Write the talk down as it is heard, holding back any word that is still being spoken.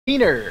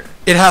Wiener.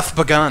 It hath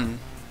begun.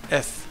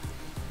 If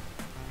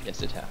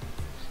Yes, it hath.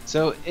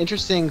 So,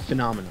 interesting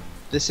phenomenon.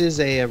 This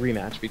is a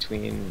rematch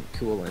between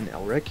Cool and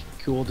Elric.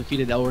 Cool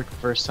defeated Elric the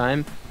first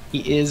time.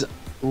 He is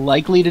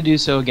likely to do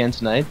so again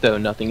tonight, though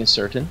nothing is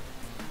certain.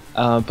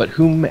 But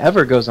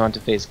whomever goes on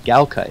to face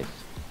Galkaith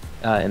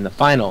in the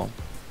final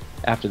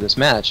after this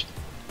match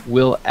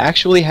will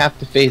actually have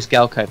to face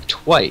Galkaith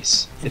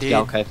twice. Indeed. If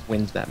Galkaith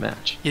wins that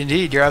match.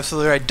 Indeed, you're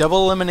absolutely right.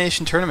 Double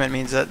elimination tournament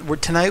means that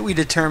tonight we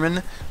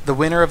determine the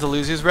winner of the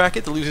losers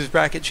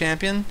bracket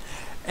champion,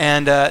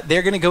 and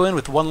they're going to go in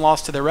with one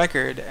loss to their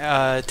record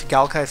to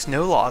Galkaith's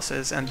no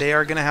losses, and they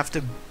are going to have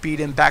to beat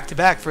him back to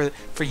back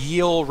for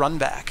ye ol' run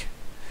back.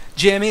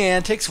 Jammy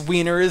Antics,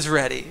 Wiener is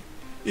ready.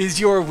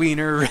 Is your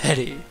Wiener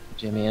ready?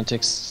 Jammy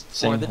Antics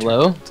saying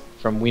hello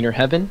from Wiener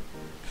Heaven.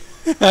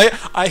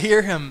 I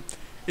hear him.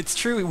 It's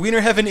true.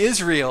 Wiener Heaven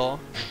is real.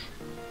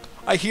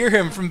 I hear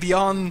him from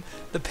beyond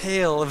the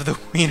pale of the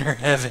Wiener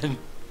Heaven.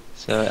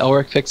 So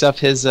Elric picks up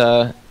his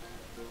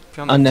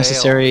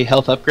unnecessary veil.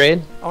 health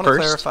upgrade. I want to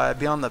clarify,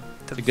 beyond the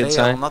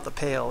veil, not the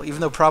pale, even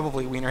though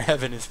probably Wiener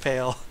Heaven is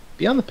pale.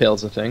 Beyond the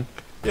pale's a thing.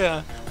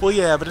 Yeah. Well,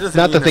 yeah, but it doesn't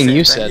not mean the thing same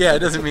you thing. said. Yeah, it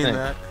doesn't mean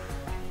that.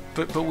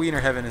 But Wiener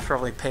Heaven is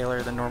probably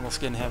paler than normal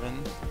skin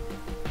heaven.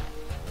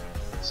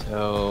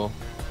 So,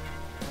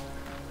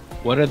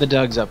 what are the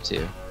Dugs up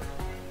to?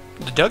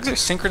 The Dugs are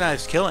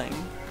synchronized killing.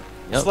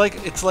 Yep.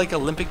 It's like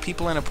Olympic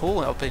people in a pool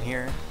up in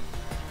here.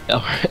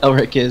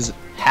 Elric is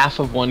half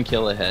of one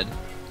kill ahead.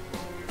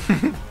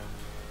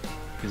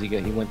 Because he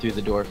went through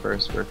the door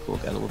first, where Cool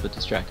got a little bit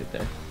distracted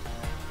there.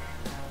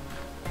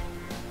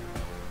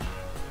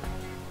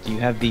 Do you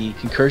have the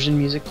concursion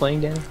music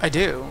playing, Dan? I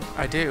do.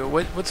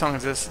 What song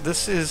is this?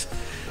 This is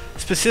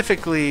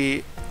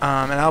specifically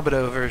an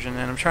Albedo version,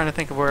 and I'm trying to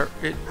think of where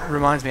it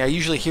reminds me. I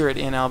usually hear it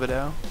in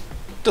Albedo.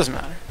 Doesn't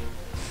matter.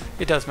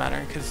 It does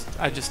matter, because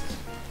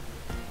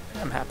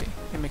I'm happy.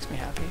 It makes me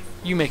happy.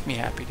 You make me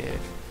happy, Dave.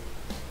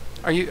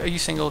 Are you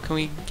single? Can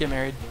we get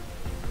married?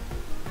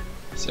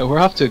 So we're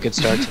off to a good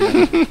start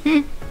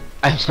tonight.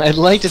 I'd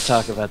like to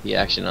talk about the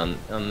action on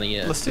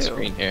the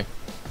screen here.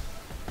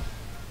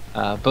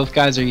 Both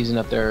guys are using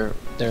up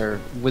their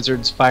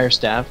Wizard's Fire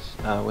Staff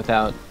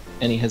without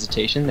any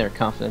hesitation. They're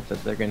confident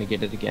that they're going to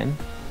get it again.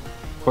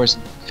 Of course,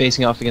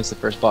 facing off against the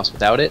first boss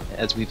without it,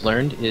 as we've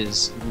learned,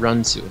 is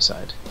run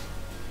suicide.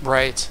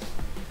 Right.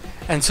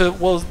 And so,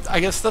 well, I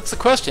guess that's the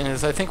question,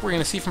 is I think we're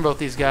going to see from both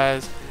these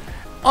guys,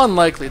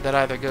 unlikely that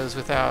either goes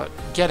without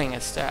getting a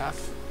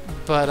staff.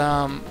 But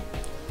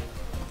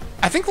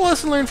I think the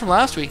lesson learned from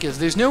last week is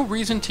there's no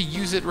reason to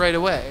use it right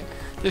away.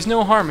 There's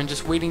no harm in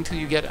just waiting till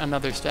you get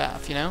another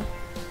staff, you know?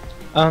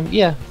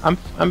 Yeah,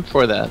 I'm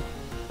for that.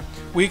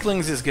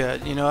 Weaklings is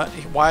good. You know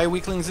why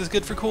Weaklings is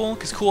good for Cool?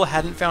 Because Cool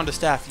hadn't found a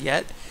staff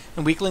yet,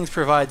 and Weaklings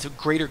provides a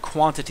greater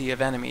quantity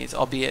of enemies,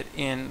 albeit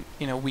in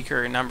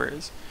weaker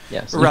numbers.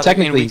 Yes, or rather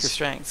technically in weaker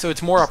strength. So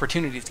it's more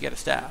opportunities to get a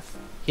staff.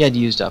 He had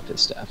used up his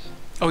staff.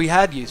 Oh, he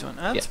had used one.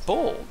 That's yes.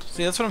 bold.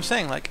 See, that's what I'm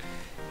saying. Like,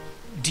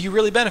 do you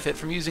really benefit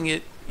from using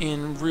it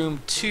in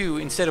room 2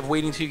 instead of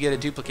waiting till you get a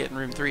duplicate in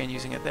room 3 and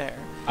using it there?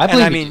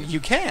 I mean, you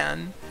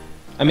can.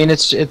 I mean,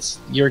 it's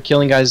you're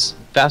killing guys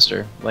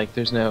faster. Like,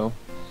 there's no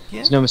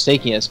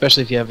mistaking it,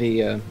 especially if you have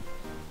a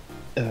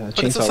chainsaw.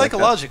 But it's a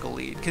psychological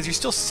lead, because you're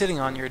still sitting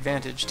on your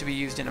advantage to be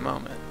used in a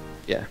moment.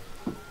 Yeah.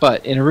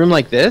 But in a room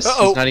like this,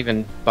 he's not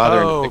even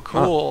bothering to pick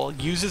them up. Cool.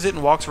 Uses it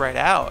and walks right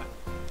out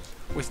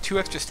with 2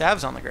 extra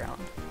stabs on the ground.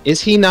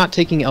 Is he not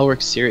taking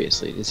Elric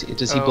seriously?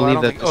 Does he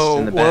believe that this is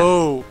in the bag?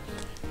 Whoa.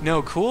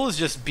 No, Cool is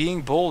just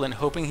being bold and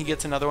hoping he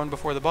gets another one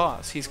before the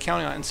boss. He's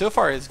counting on it, and so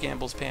far his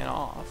gamble's paying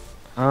off.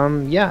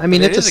 Yeah, I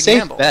mean, it's a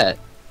safe bet,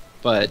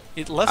 but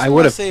I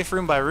would have safe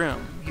room by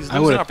room. He's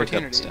losing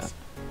opportunities.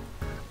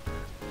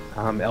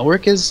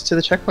 Elric is to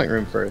the checkpoint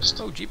room first.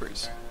 Oh,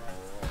 jeepers.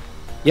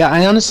 Yeah,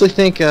 I honestly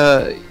think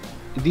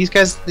these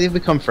guys, they've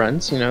become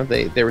friends. You know,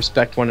 they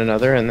respect one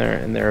another and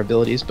their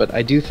abilities. But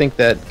I do think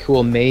that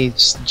Cool may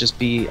just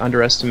be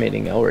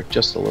underestimating Elric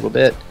just a little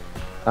bit,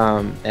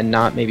 and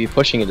not maybe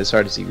pushing it as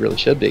hard as he really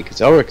should be, because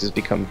Elric has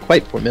become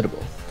quite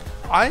formidable.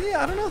 I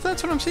don't know if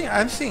that's what I'm seeing.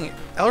 I'm seeing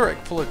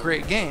Elric pull a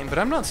great game, but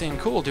I'm not seeing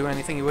Cool do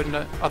anything he wouldn't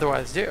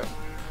otherwise do.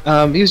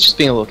 He was just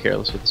being a little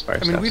careless with his fire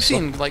staff. I mean, we've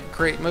seen like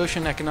great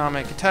motion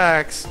economic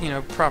attacks,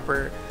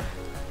 proper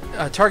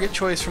target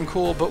choice from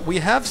Cool, but we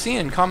have seen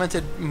and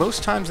commented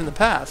most times in the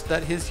past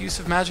that his use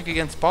of magic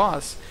against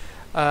boss,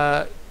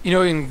 an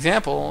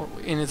example,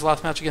 in his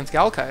last match against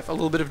Galkaith, a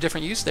little bit of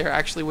different use there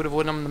actually would have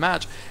won him the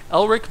match.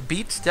 Elric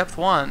beats Depth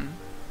 1.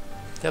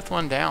 Depth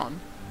 1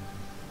 down.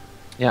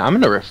 Yeah, I'm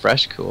going to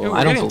refresh Cool.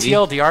 We're getting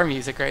TLDR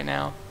music right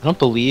now. I don't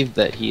believe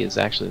that he is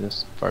actually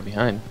this far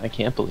behind. I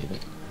can't believe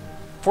it.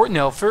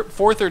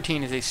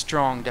 413 is a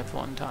strong Depth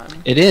 1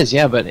 time. It is,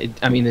 yeah, but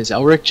I mean, is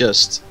Elric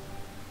just...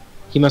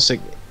 He must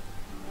have...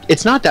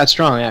 It's not that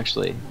strong,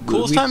 actually.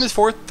 Cool's time is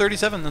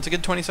 437. That's a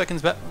good 20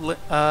 seconds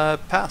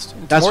past.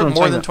 That's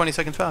more than 20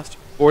 seconds past.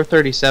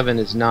 437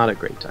 is not a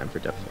great time for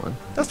Depth 1.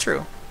 That's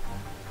true.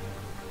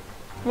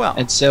 Well...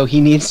 And so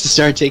he needs to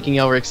start taking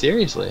Elric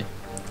seriously.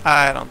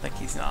 I don't think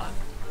he's not.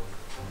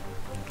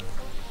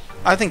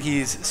 I think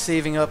he's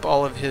saving up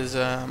all of his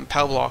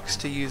POW blocks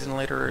to use in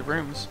later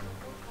rooms.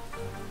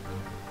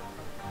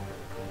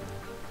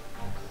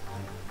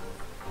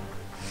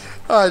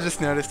 Oh, I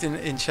just noticed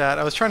in chat,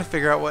 I was trying to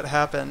figure out what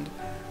happened,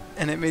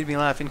 and it made me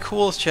laugh. In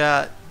Cool's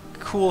chat,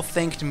 Cool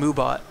thanked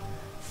Moobot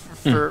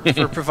for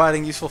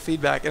providing useful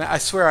feedback, and I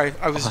swear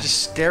I was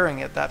just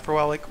staring at that for a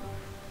while, like,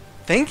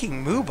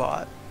 thanking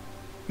Moobot?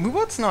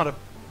 Moobot's not a...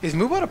 Is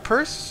Moobot a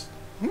purse?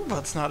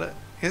 Moobot's not a...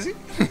 Is he?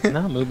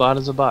 No, Moobot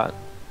is a bot.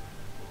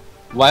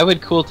 Why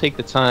would Cool take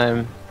the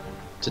time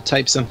to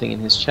type something in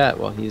his chat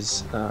while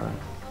he's...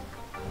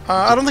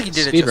 I don't think he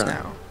did it just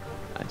now.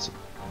 I see.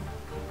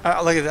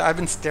 Like I said, I've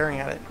been staring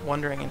at it,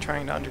 wondering and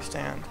trying to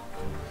understand.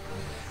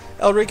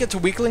 Elric gets a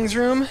Weakling's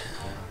room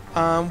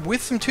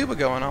with some Tuba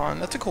going on.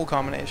 That's a cool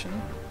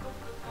combination.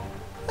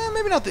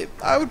 Maybe not the...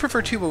 I would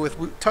prefer Tuba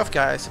with Tough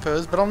Guy, I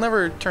suppose, but I'll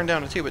never turn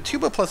down a Tuba.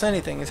 Tuba plus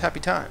anything is happy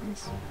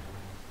times.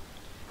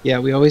 Yeah,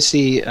 we always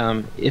see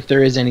if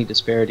there is any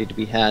disparity to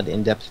be had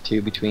in Depth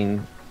 2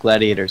 between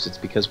gladiators, it's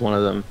because one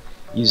of them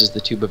uses the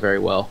Tuba very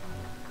well,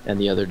 and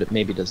the other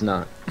maybe does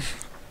not.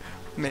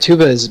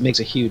 Tuba makes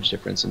a huge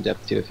difference in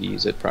Depth 2 if you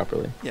use it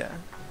properly. Yeah.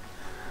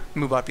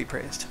 Moobot be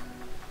praised.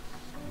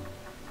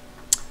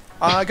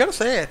 I gotta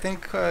say, I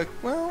think,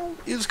 well,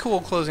 it was cool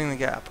closing the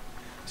gap.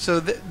 So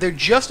they're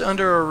just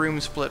under a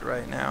room split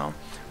right now.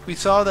 We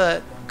saw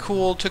that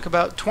Cool took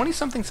about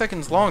 20-something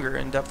seconds longer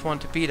in Depth 1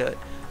 to beat it.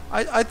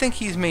 I think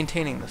he's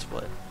maintaining the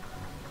split.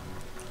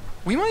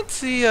 We might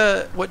see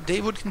what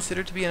Dave would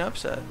consider to be an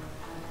upset.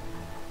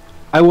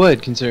 I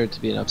would consider it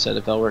to be an upset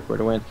if Elric were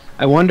to win.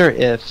 I wonder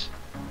if...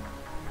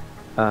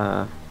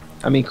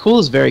 I mean, Cool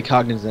is very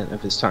cognizant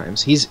of his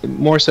times. He's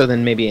more so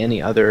than maybe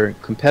any other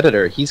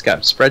competitor. He's got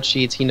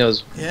spreadsheets. He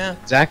knows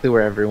exactly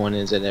where everyone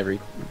is at every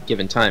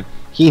given time.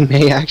 He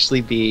may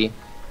actually be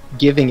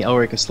giving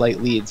Elric a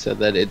slight lead so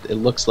that it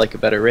looks like a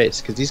better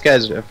race, because these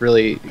guys have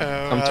really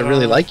come to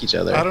really like each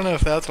other. I don't know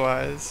if that's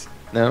wise.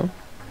 No?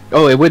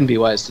 Oh, it wouldn't be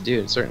wise to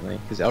do, certainly,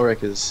 because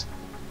Elric is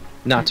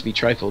not to be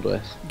trifled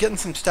with. Getting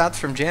some stats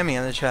from Jammy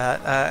in the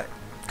chat.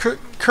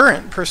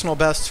 Current personal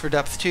bests for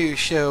Depth 2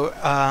 show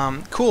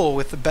Cool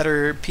with the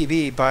better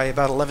PB by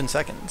about 11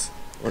 seconds.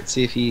 Let's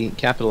see if he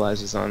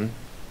capitalizes on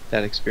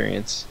that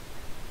experience.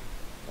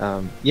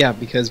 Yeah,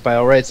 because by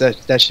all rights,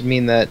 that should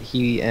mean that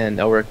he and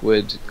Elric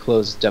would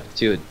close Depth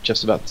 2 at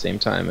just about the same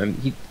time. I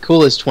mean,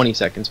 Cool is 20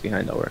 seconds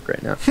behind Elric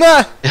right now.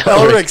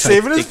 Elric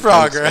saving his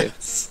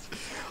progress.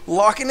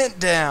 Locking it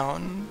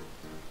down.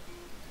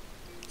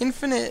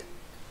 Infinite...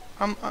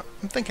 I'm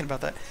thinking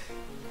about that.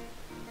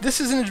 This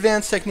is an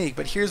advanced technique,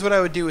 but here's what I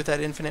would do with that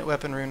infinite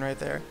weapon rune right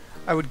there.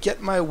 I would get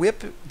my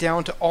whip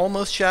down to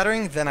almost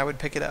shattering, then I would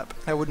pick it up.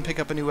 I wouldn't pick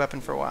up a new weapon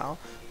for a while,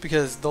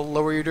 because the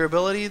lower your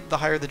durability, the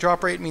higher the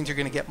drop rate means you're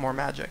going to get more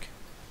magic.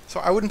 So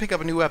I wouldn't pick up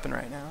a new weapon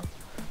right now.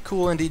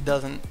 Cool indeed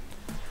doesn't.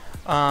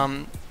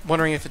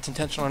 Wondering if it's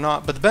intentional or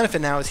not, but the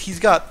benefit now is he's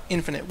got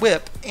infinite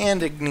whip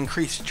and an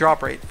increased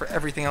drop rate for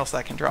everything else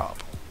that can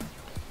drop.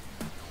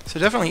 So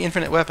definitely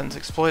infinite weapons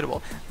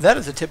exploitable. That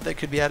is a tip that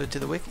could be added to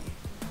the wiki.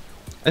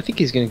 I think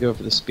he's going to go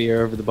for the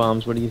spear over the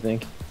bombs. What do you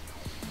think?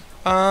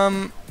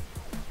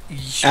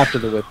 After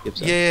the whip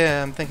gives up.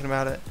 Yeah, I'm thinking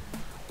about it.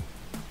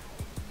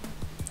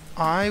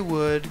 I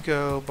would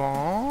go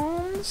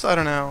bombs? I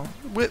don't know.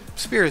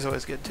 Spear is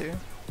always good too.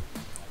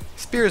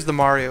 Spear is the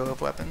Mario of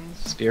weapons.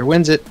 Spear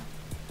wins it.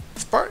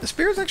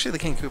 Spear is actually the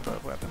King Koopa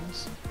of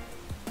weapons.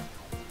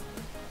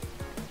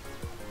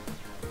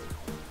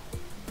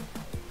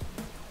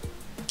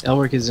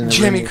 Elric is in a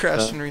Jimmy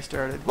crashed and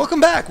restarted. Welcome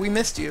back. We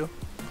missed you.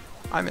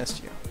 I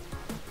missed you.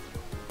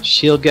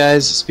 Shield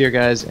guys, spear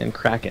guys, and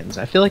krakens.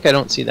 I feel like I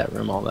don't see that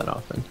room all that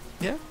often.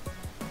 Yeah.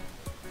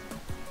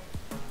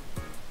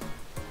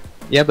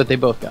 Yeah, but they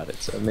both got it,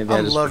 so maybe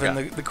I'm loving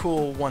the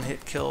cool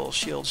one-hit kill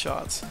shield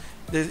shots.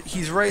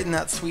 He's right in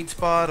that sweet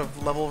spot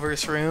of level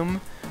versus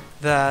room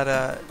that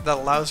that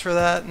allows for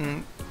that,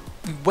 and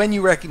when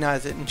you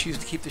recognize it and choose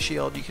to keep the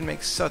shield, you can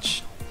make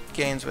such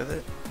gains with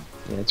it.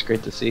 Yeah, it's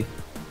great to see.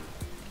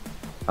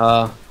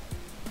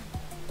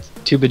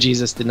 Tuba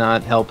Jesus did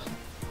not help.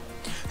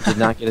 Did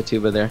not get a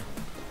tuba there.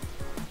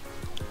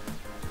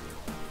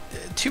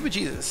 Tuba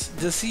Jesus.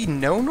 Does he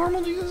know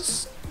normal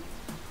Jesus?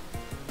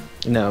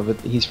 No, but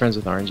he's friends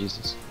with Orange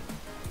Jesus.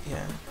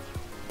 Yeah.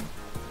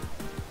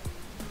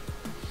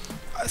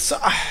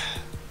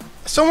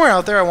 Somewhere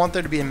out there, I want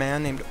there to be a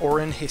man named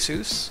Orin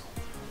Jesus.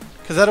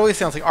 Because that always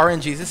sounds like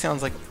Orin Jesus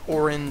sounds like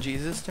Orin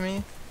Jesus to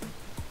me.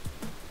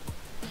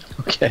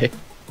 Okay.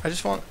 I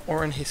just want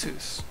Orin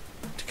Jesus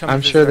to come.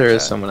 I'm sure there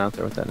is someone out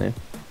there with that name.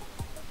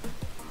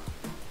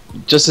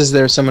 Just as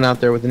there's someone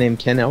out there with the name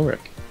Ken Elric.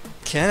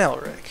 Ken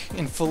Elric,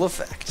 in full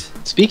effect.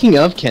 Speaking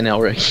of Ken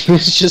Elric, he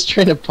was just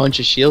trying to punch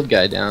a shield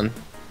guy down.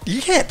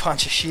 You can't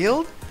punch a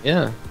shield?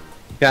 Yeah.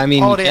 I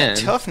mean, oh, you they can. had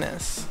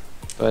toughness.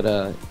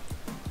 But,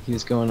 he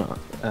was going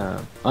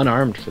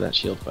unarmed for that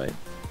shield fight.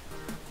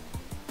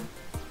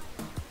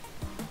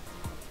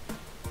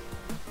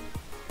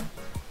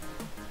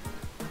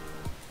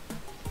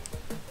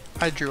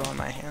 I drew on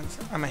my hands.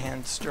 I'm a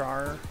hands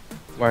drawer.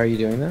 Why are you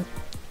doing that?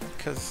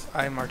 because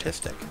I'm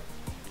artistic.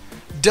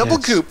 Double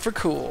Yes. goop for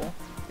Cool.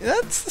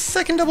 That's the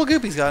second double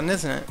goop he's gotten,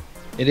 isn't it?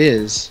 It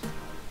is.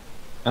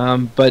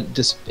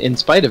 But in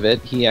spite of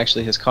it, he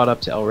actually has caught up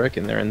to Elric,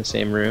 and they're in the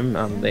same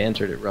room. They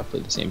entered at roughly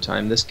the same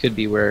time. This could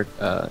be where,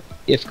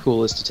 if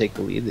Cool is to take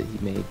the lead, that he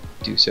may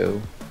do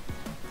so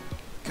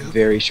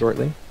very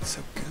shortly.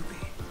 So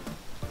goopy.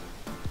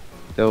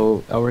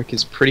 Though Elric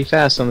is pretty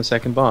fast on the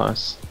second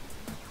boss.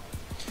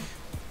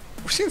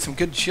 We're seeing some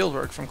good shield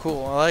work from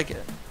Cool. I like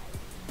it.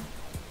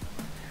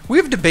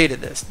 We've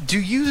debated this. Do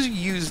you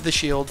use the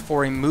shield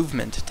for a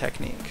movement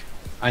technique?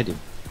 I do.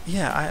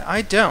 Yeah,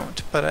 I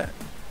don't, but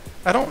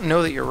I don't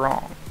know that you're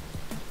wrong.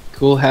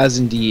 Cool has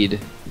indeed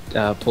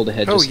pulled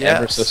ahead just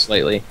ever so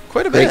slightly.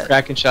 Quite a bit. Great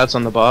cracking shots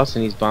on the boss,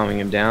 and he's bombing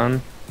him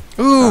down.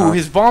 Ooh,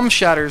 his bomb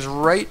shatters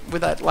right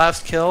with that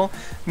last kill,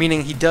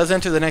 meaning he does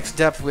enter the next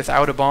depth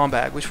without a bomb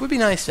bag, which would be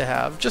nice to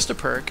have, just a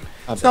perk.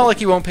 It's not like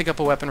he won't pick up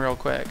a weapon real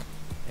quick.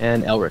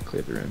 And Elric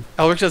cleared the room.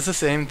 Elric does the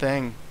same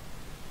thing.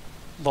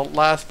 The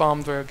last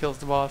bomb throw kills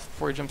the boss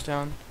before he jumps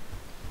down.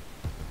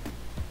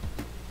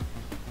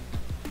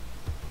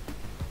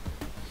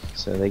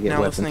 So they get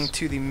now weapons. listening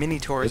to the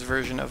Mini-Tours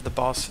version of the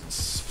Boss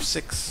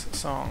 6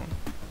 song.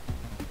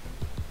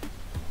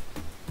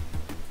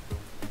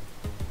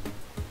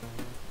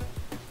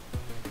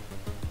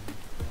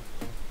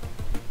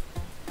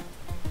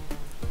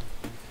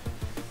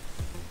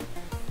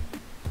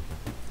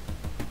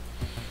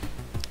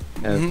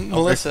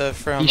 Melissa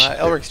from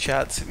Elric's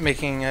chat's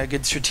making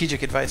good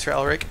strategic advice for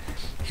Elric.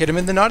 Hit him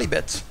in the naughty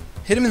bits.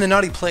 Hit him in the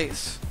naughty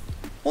place.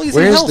 Well, he's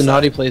Where's the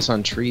naughty place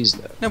on trees,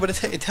 though? No, but it's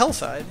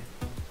Hellside.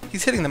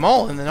 He's hitting them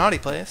all in the naughty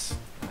place.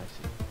 I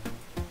see.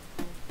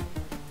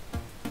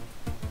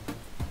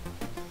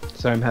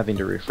 So I'm having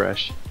to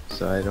refresh.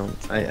 So I don't.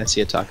 I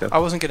see a taco. I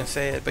wasn't gonna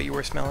say it, but you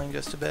were smelling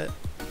just a bit.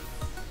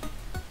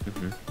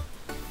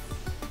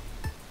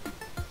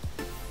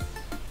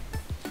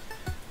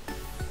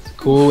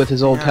 Cool with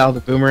his old pal, the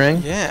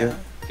boomerang. Yeah.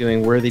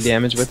 Doing worthy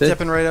damage with it.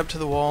 Stepping right up to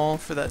the wall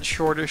for that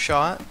shorter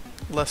shot.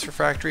 Less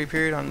refractory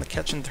period on the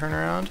catch and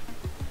turnaround.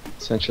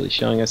 Essentially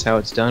showing us how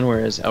it's done,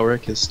 whereas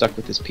Elric is stuck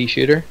with his pea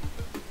shooter.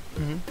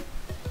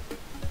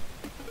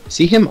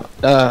 See him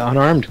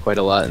unarmed quite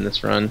a lot in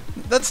this run.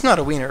 That's not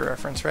a Wiener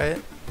reference, right?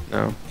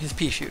 No. His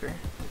pea shooter.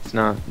 It's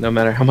not, no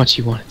matter how much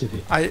you want it to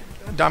be.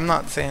 I'm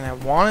not saying I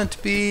want it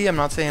to be, I'm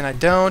not saying I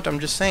don't, I'm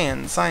just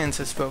saying science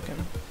has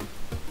spoken.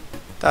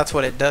 That's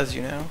what it does,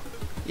 you know.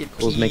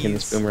 Cool's making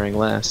this boomerang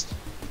last.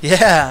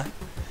 Yeah!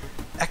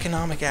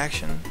 Economic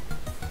action.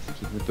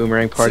 Keeping the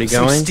boomerang party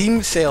some going.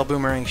 Steam sale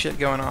boomerang shit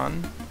going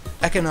on.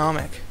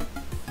 Economic.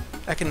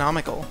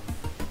 Economical.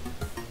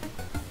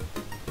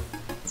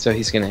 So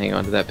he's going to hang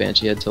on to that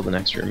Banshee head till the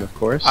next room, of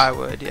course. I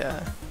would,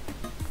 yeah.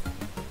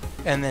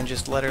 And then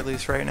just let her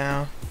loose right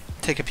now.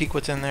 Take a peek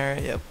what's in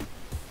there, yep.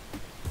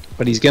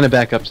 But he's going to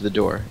back up to the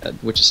door,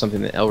 which is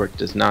something that Elric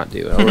does not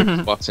do.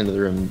 Elric walks into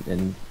the room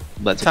and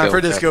lets it go. Time for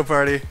a disco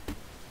party.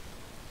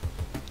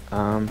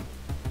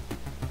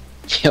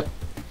 Yep.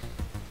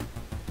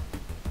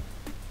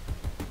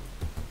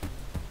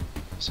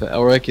 So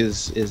Elric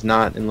is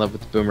not in love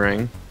with the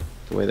boomerang,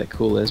 the way that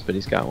Cool is, but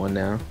he's got one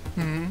now.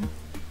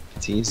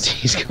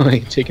 He's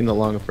taking the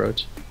long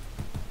approach,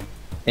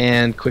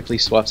 and quickly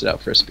swaps it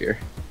out for a spear.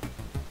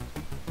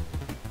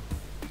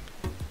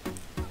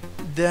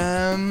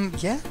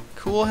 Yeah,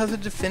 Cool has a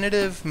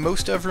definitive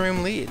most of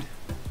room lead.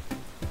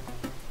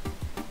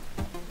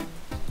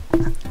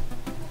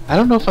 I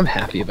don't know if I'm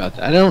happy about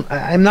that.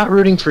 I'm not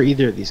rooting for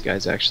either of these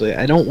guys, actually.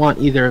 I don't want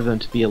either of them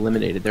to be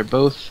eliminated. They're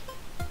both,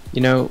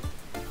 you know...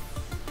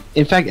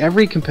 In fact,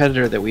 every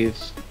competitor that we've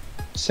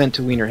sent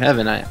to Wiener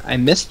Heaven, I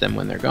miss them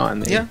when they're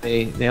gone.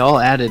 They all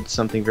added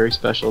something very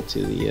special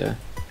to the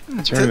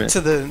tournament.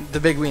 To the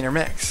big Wiener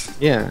mix.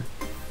 Yeah.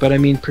 But I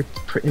mean,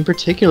 in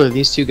particular,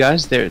 these two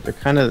guys, they're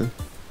kind of...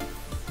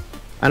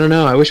 I don't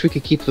know, I wish we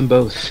could keep them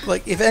both.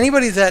 Like, if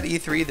anybody's at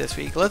E3 this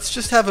week, let's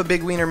just have a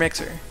big Wiener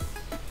mixer.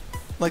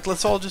 Like,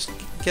 let's all just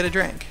get a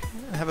drink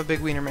and have a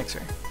big Wiener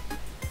mixer.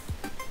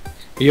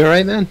 Are you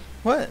alright, man?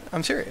 What?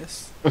 I'm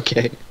serious.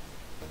 Okay.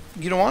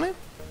 You don't want it?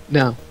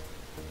 No.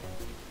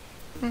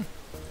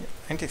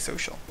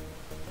 Antisocial.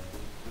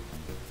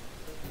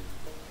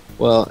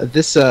 Well,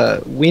 this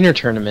Wiener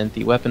tournament,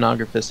 the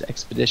Weaponographist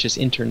Expeditious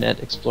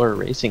Internet Explorer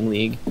Racing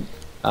League,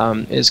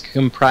 is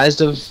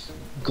comprised of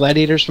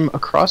gladiators from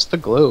across the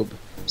globe,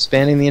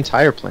 spanning the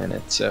entire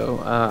planet.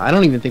 So I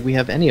don't even think we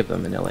have any of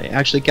them in LA.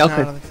 Actually,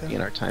 Galcard is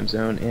in our time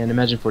zone, and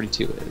Imagine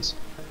 42 is.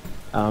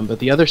 But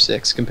the other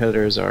 6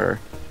 competitors are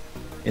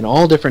in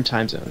all different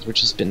time zones, which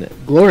has been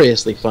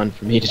gloriously fun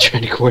for me to try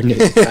to coordinate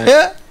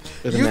the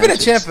time. You've been a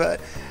champ.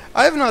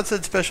 I have not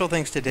said special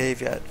thanks to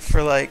Dave yet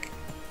for like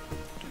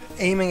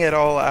aiming at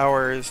all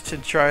hours to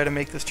try to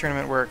make this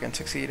tournament work and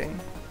succeeding.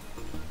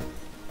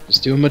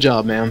 Just doing my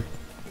job, ma'am.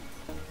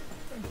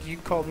 You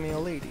called me a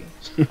lady.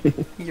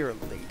 You're a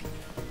lady.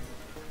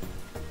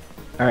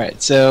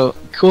 Alright, so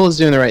Cool is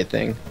doing the right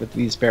thing with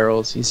these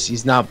barrels.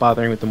 He's not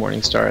bothering with the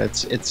Morning Star.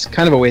 It's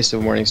kind of a waste of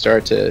a Morning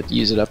Star to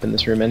use it up in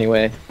this room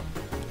anyway.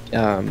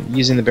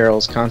 using the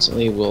barrels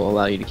constantly will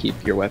allow you to keep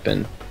your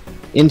weapon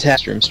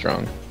intact, room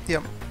strong.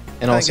 Yep.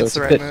 And I think also it's it's the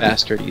a right bit move.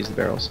 faster to use the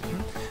barrels.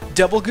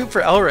 Double goop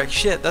for Elric.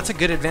 Shit, that's a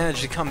good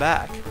advantage to come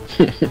back.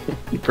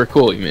 For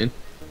cool, you mean?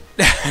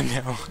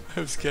 No, I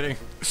was kidding.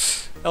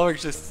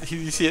 Elric just,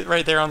 you see it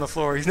right there on the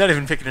floor. He's not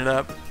even picking it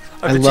up.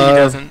 I bet you he love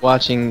doesn't.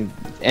 watching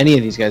any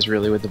of these guys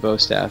really with the bow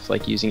staff,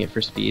 like using it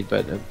for speed,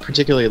 but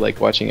particularly like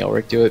watching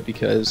Elric do it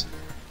because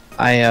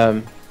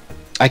I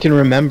can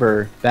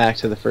remember back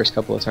to the first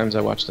couple of times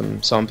I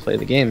saw him play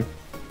the game,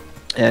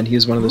 and he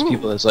was one of those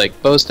people that's like,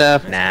 bow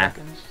staff, nah.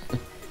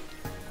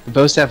 The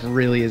bow staff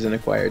really is an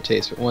acquired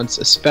taste, but once,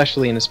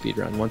 especially in a speed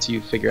run, once you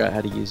figure out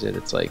how to use it,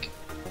 it's like,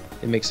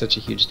 it makes such a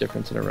huge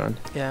difference in a run.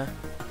 Yeah.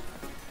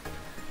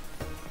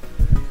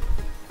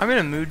 I'm in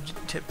a mood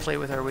to play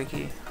with our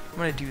wiki. I'm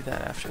gonna do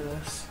that after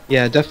this.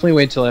 Yeah, definitely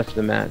wait till after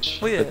the match.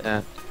 Oh, yeah. For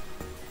that.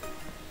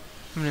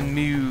 I'm in a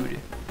mood.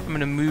 I'm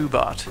in a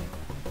moobot.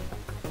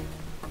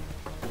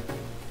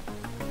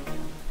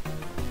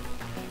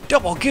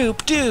 Double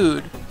goop,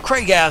 dude!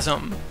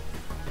 Craigasm!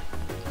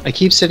 I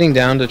keep sitting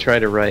down to try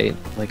to write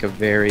like a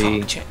very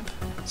Top champ.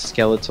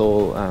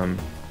 skeletal,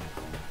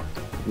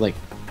 like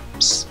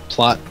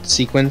plot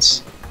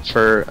sequence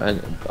for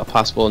a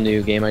possible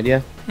new game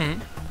idea,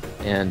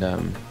 and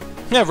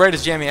Yeah, right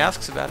as Jamie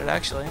asks about it,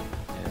 actually.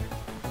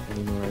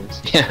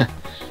 yeah,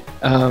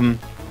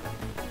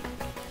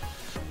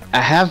 I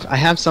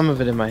have some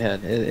of it in my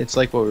head. It's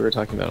like what we were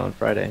talking about on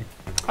Friday.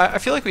 I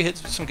feel like we hit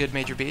some good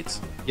major beats.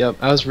 Yep,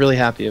 I was really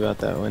happy about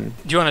that one.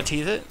 Do you want to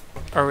tease it?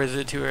 Or is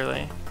it too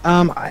early?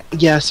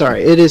 Yeah,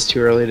 sorry, it is too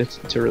early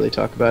to really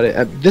talk about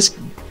it. This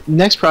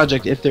next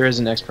project, if there is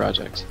a next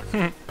project,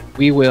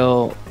 we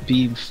will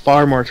be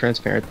far more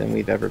transparent than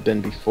we've ever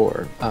been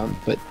before.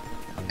 But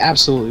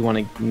absolutely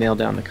want to nail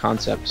down the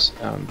concepts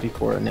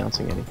before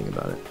announcing anything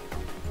about it.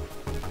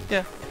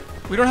 Yeah,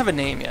 we don't have a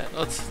name yet.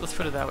 Let's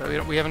put it that way.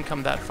 We haven't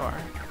come that far.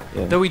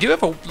 Yeah. Though we do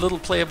have a little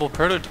playable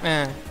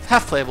prototype,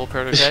 half playable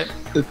prototype.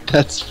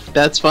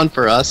 That's fun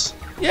for us.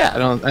 Yeah.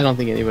 I don't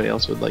think anybody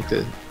else would like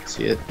to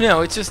see it.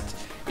 No,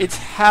 it's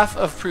half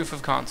of proof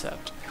of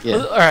concept. Yeah.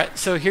 All right,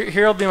 so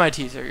here'll be my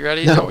teaser. You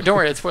ready? No. Don't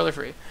worry, it's spoiler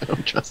free. I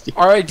don't trust you.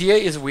 Our idea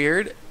is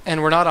weird,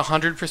 and we're not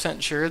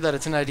 100% sure that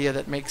it's an idea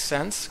that makes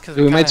sense because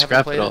We might kinda haven't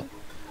scrap played it all.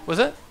 Was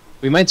it?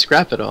 We might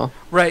scrap it all.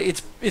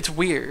 Right, it's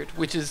weird,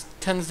 which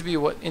tends to be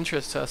what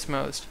interests us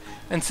most.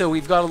 And so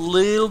we've got a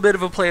little bit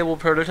of a playable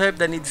prototype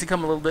that needs to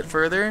come a little bit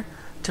further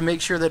to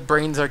make sure that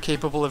brains are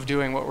capable of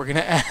doing what we're going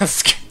to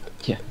ask.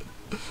 Yeah.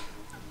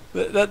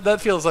 That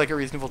feels like a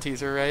reasonable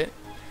teaser, right?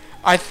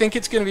 I think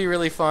it's going to be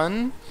really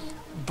fun,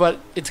 but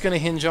it's going to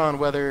hinge on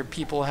whether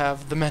people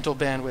have the mental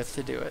bandwidth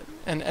to do it.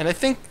 And I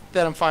think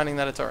that I'm finding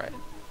that it's alright.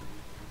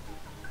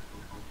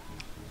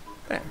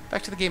 Bam,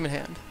 back to the game at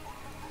hand.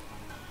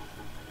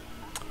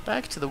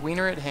 Back to the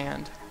wiener at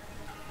hand.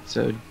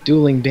 So,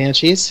 dueling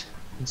banshees.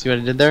 You see what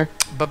I did there?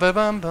 Ba ba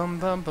bum bum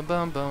bum bum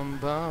bum bum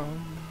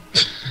bum.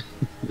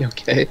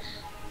 Okay.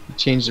 You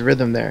changed the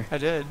rhythm there. I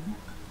did.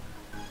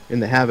 In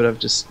the habit of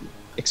just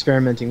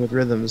experimenting with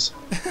rhythms.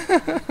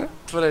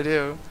 That's what I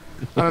do.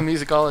 I'm a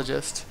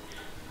musicologist.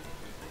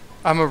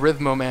 I'm a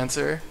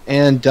rhythmomancer.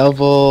 And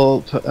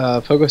double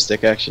pogo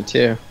stick action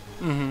too.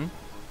 Mm-hmm.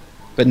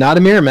 But not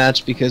a mirror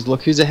match because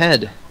look who's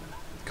ahead.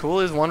 Cool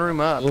is one room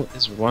up. Cool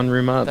is one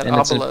room up, That and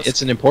obelisk.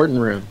 it's an important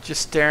room.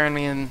 Just staring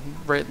me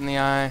right in the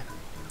eye.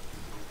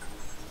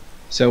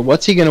 So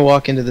what's he going to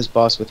walk into this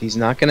boss with? He's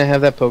not going to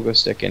have that pogo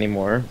stick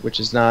anymore, which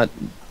is not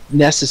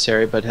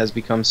necessary, but has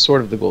become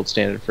sort of the gold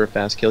standard for a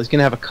fast kill. He's going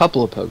to have a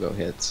couple of pogo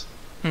hits.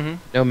 Mm-hmm.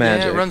 No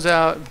magic. Yeah, it runs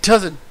out.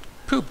 Does it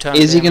poop time?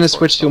 Is he going to damage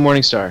switch to a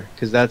Morning Star?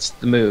 Because that's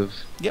the move.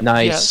 Yep,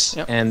 Nice. yes,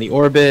 yep. And the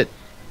orbit,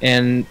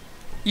 and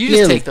You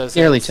just take those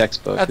nearly hits.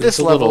 textbook. At It's this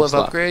a level little of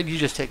sloppy. upgrade, you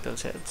just take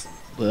those hits.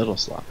 Little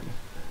sloppy.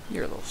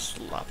 You're a little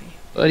sloppy.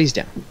 But he's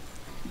down.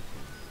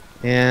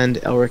 And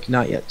Elric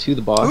not yet to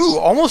the boss. Ooh,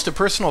 almost a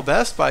personal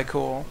best by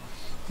Cool.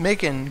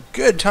 Making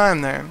good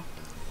time there.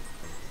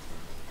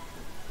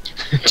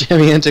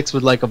 Jammy Antics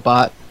would like a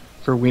bot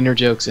for wiener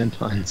jokes and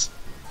puns.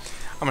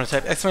 I'm going to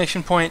type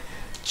exclamation point,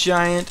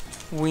 giant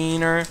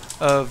wiener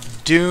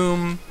of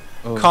doom,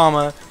 Oh.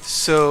 comma,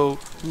 so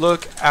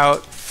look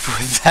out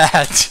for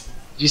that.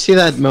 Did you see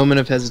that moment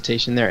of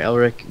hesitation there?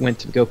 Elric went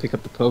to go pick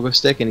up the pogo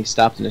stick and he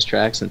stopped in his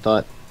tracks and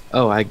thought,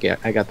 oh, I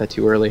got that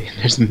too early.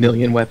 There's a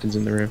million weapons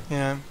in the room.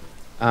 Yeah.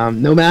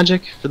 No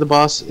magic for the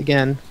boss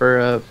again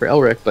for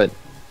Elric, but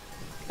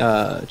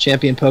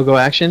champion pogo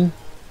action.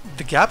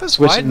 The gap is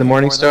Switching widening the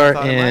Morning more than I Star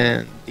thought it might.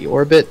 and the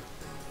orbit,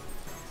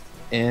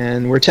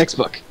 and we're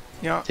textbook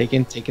Yeah.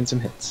 taking some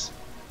hits.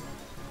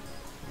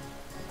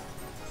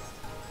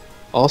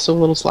 Also a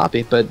little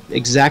sloppy, but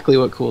exactly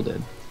what Cool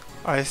did.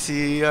 I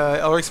see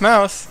Elric's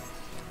mouse.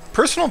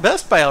 Personal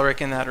best by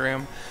Elric in that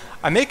room.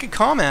 I make a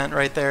comment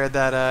right there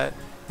that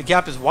the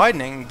gap is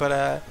widening,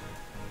 but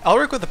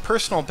Elric with a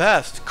personal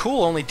best.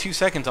 Cool, only 2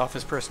 seconds off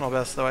his personal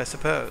best, though, I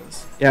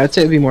suppose. Yeah, I'd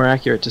say it'd be more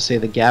accurate to say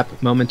the gap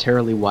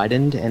momentarily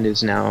widened and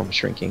is now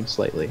shrinking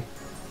slightly.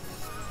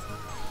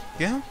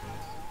 Yeah.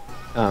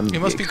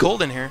 It must be Cool.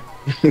 cold in here.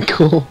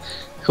 Cool.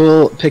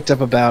 Cool picked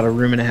up about a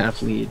room and a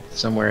half lead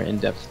somewhere in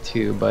depth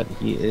 2, but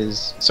he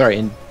is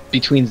in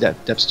between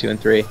depths 2 and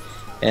 3,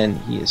 and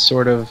he is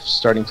sort of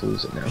starting to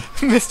lose it now.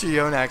 Mr.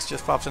 Yonax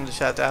just pops into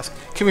chat to ask,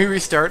 "Can we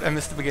restart? I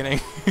missed the beginning."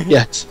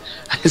 Yes,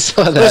 I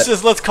saw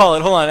that. Let's call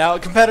it. Hold on, now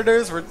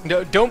competitors,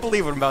 don't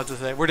believe what I'm about to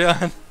say. We're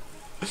done.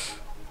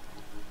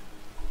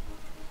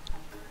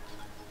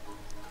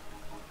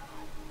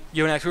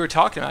 Yonax, we were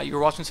talking about. You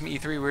were watching some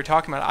E3. We were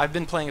talking about. I've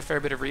been playing a fair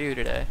bit of Ryu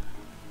today.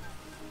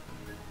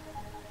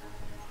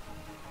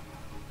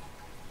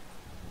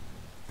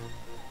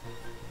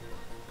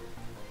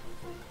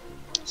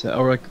 So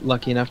Elric,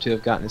 lucky enough to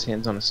have gotten his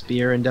hands on a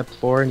spear in depth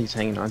 4, and he's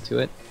hanging on to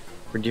it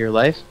for dear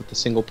life with the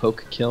single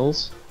poke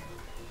kills.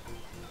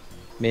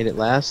 Made it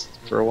last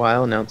for a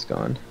while, now it's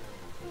gone.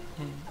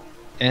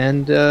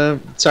 And,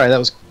 sorry, that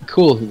was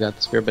Cool who got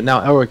the spear, but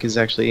now Elric is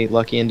actually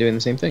lucky in doing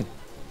the same thing.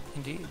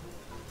 Indeed.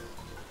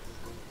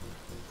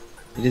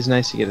 It is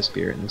nice to get a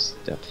spear in this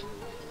depth.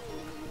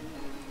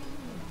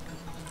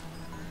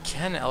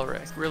 Ken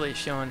Elric, really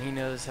showing he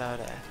knows how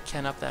to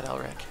Ken up that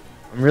Elric.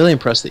 I'm really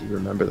impressed that you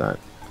remember that.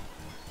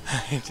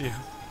 I do.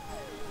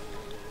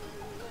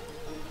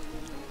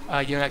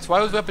 Yonax, why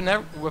was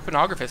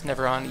Weaponographist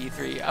never on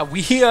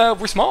E3?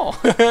 We're small.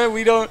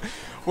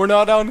 We're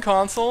not on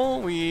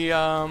console. We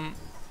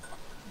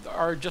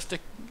are just a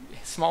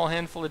small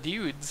handful of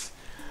dudes.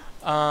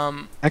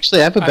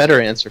 Actually, I have a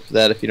better answer for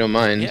that, if you don't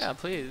mind. Yeah,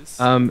 please.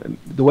 The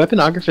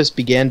Weaponographist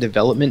began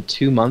development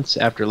 2 months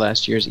after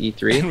last year's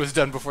E3. And was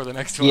done before the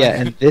next one. Yeah,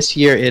 and this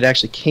year it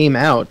actually came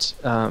out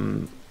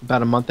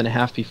about a month and a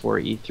half before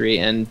E3.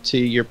 And to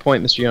your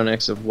point, Mr.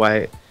 Yonex, of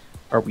why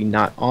are we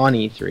not on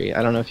E3,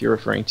 I don't know if you're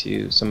referring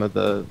to some of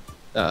the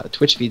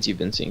Twitch feeds you've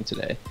been seeing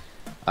today.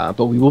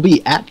 But we will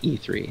be at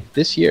E3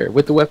 this year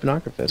with the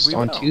Weaponographist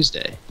on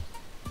Tuesday.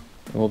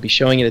 And we'll be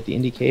showing it at the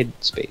Indiecade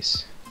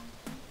space.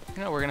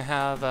 You know, we're going to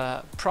have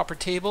a proper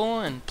table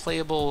and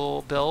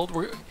playable build.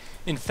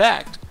 In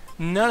fact,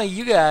 none of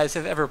you guys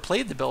have ever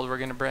played the build we're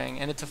going to bring,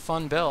 and it's a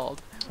fun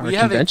build. We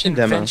have a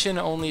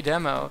convention-only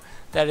demo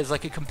that is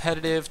like a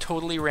competitive,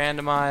 totally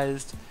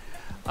randomized,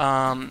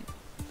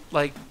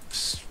 like,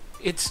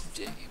 it's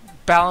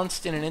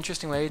balanced in an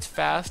interesting way. It's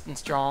fast and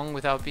strong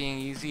without being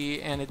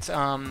easy, and it's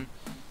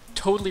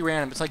totally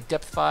random. It's like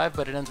Depth 5,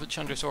 but it ends with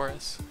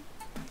Chundersaurus.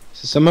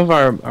 So some of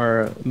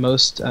our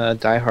most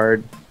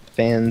diehard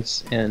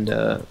fans and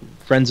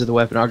friends of the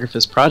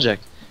Weaponographist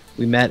project,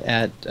 we met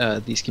at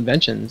these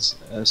conventions,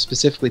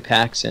 specifically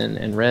PAX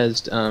and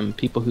Rezzed,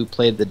 people who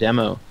played the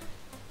demo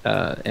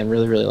and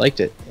really liked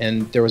it.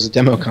 And there was a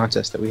demo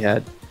contest that we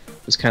had.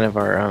 It was kind of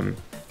our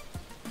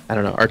I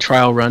don't know, our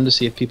trial run to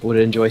see if people would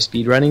enjoy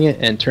speedrunning it,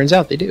 and turns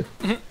out they do.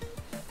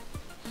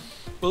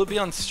 Will it be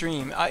on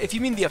stream? If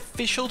you mean the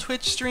official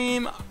Twitch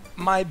stream,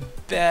 my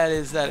bet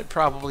is that it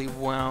probably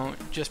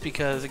won't, just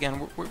because,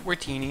 again, we're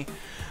teeny.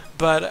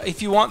 But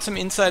if you want some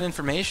inside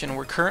information,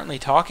 we're currently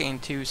talking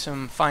to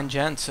some fine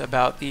gents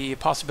about the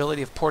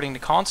possibility of porting to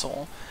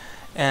console.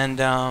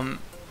 And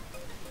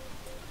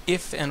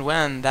if and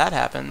when that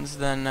happens,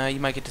 then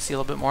you might get to see a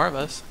little bit more of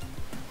us.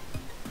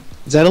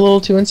 Is that a little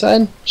too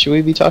inside? Should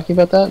we be talking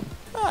about that?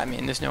 I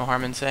mean, there's no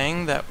harm in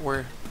saying that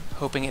we're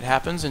hoping it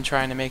happens and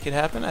trying to make it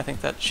happen. I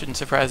think that shouldn't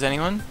surprise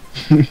anyone.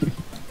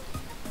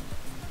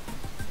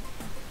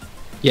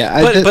 Yeah,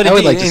 I would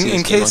like to see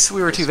in case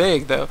we were too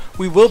vague, though,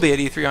 we will be at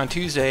E3 on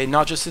Tuesday,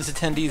 not just as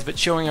attendees, but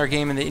showing our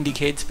game in the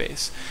Indiecade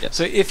space. Yes.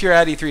 So if you're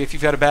at E3, if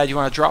you've got a badge, you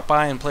want to drop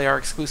by and play our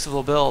exclusive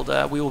little build,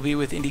 we will be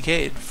with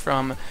Indiecade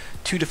from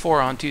 2 to 4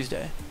 on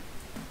Tuesday.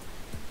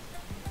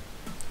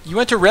 You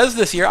went to Rez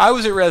this year. I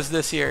was at Rez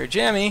this year.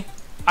 Jammy,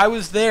 I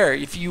was there.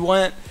 If you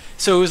went,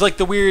 so it was like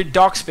the weird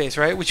dock space,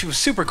 right? Which was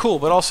super cool,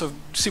 but also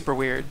super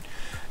weird.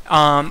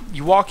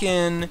 You walk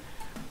in,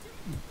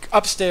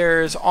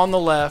 upstairs on the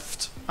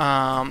left.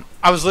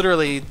 I was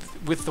literally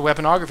with the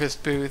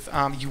Weaponographist booth.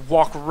 You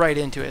walk right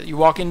into it. You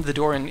walk into the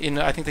door in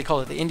I think they call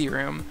it the indie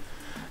room,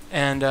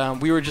 and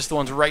we were just the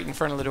ones right in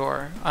front of the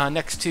door,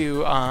 next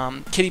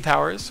to Kitty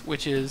Powers,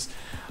 which is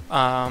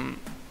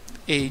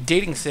a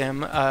dating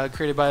sim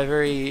created by a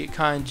very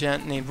kind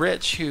gent named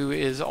Rich, who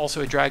is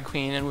also a drag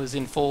queen and was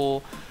in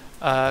full.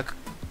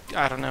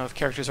 I don't know if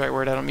character is the right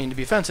word. I don't mean to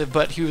be offensive,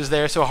 but he was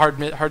there, so hard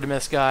to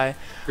miss guy.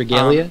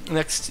 Regalia?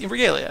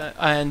 Regalia.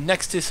 And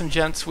next to some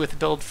gents with a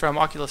build from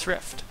Oculus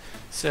Rift.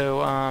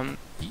 So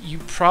you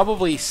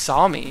probably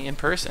saw me in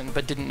person,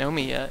 but didn't know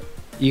me yet.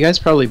 You guys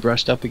probably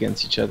brushed up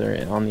against each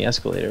other on the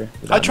escalator.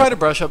 I try to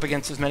brush up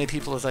against as many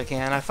people as I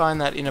can. I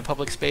find that in a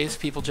public space,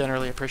 people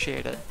generally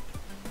appreciate it.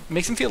 It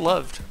makes them feel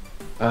loved.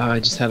 I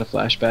just had a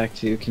flashback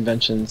to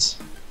conventions.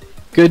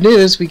 Good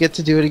news, we get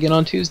to do it again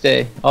on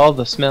Tuesday. All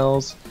the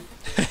smells.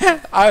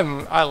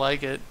 I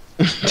like it.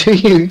 Do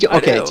you?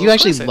 Okay. Do. Do you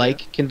actually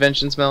like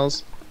convention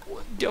smells?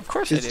 Of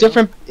course, it's I do.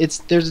 Different.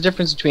 There's a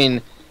difference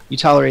between you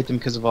tolerate them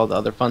because of all the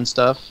other fun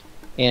stuff,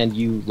 and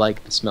you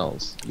like the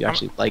smells. You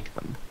actually like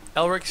them.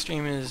 Elric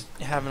Stream is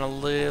having a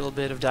little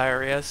bit of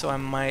diarrhea, so I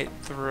might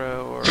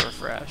throw a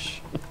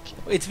refresh. Okay.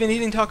 It's been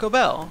eating Taco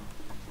Bell.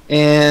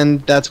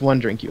 And that's one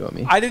drink you owe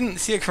me. I didn't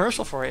see a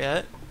commercial for it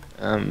yet.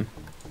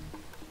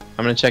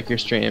 I'm gonna check your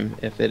stream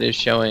if it is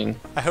showing.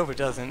 I hope it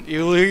doesn't.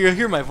 You'll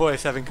hear my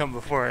voice having come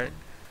before it.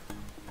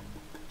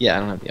 Yeah, I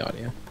don't have the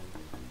audio.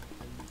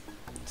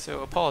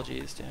 So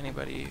apologies to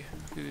anybody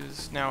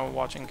who's now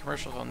watching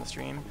commercials on the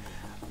stream.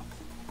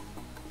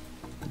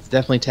 It's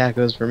definitely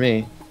tacos for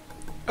me.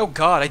 Oh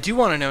God, I do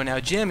want to know now,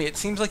 Jamie. It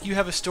seems like you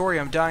have a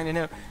story I'm dying to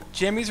know.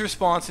 Jamie's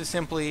response is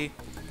simply,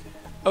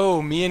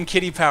 "Oh, me and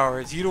Kitty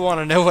Powers. You don't want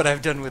to know what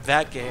I've done with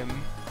that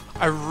game.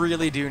 I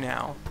really do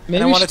now." Maybe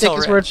and I you want should to tell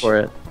take his Rich. word for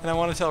it. And I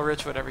want to tell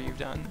Rich whatever you've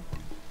done.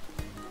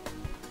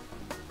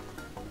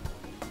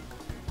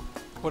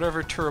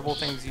 Whatever terrible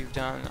things you've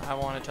done, I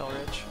want to tell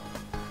Rich.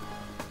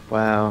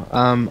 Wow.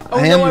 Oh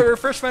no, I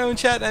refreshed my own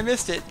chat and I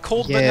missed it.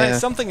 Cold but Yeah. nice.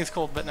 Something is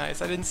cold but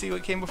nice. I didn't see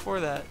what came before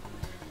that.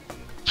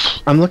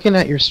 I'm looking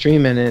at your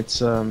stream and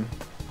it's I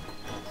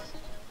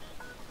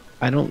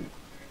don't.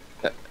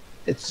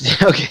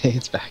 It's okay.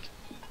 It's back.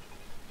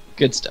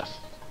 Good stuff.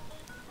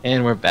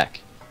 And we're back.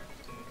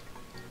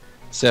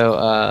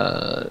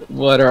 So,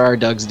 what are our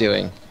Dougs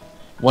doing?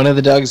 One of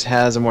the Dougs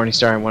has a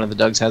Morningstar and one of the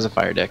Dougs has a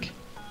Fire Dick.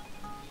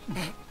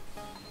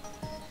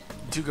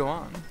 Do go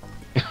on.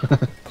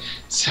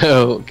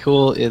 So,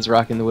 Cool is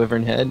rocking the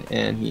Wyvern head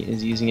and he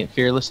is using it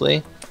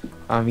fearlessly.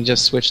 He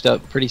just switched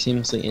up pretty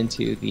seamlessly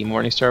into the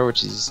Morningstar,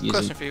 which is using.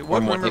 Question for you: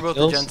 what room are both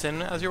the gents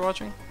in as you're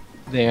watching?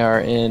 They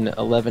are in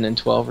 11 and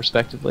 12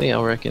 respectively.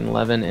 Elric in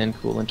 11 and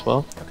Cool in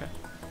 12. Okay.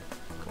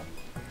 Cool.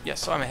 Yes,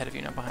 so I'm ahead of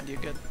you, not behind you.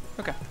 Good.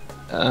 Okay.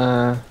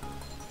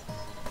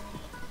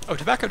 Oh,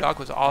 Tobacco Dock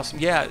was awesome.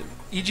 Yeah,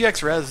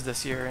 EGX Res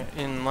this year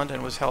in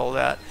London was held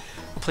at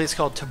a place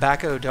called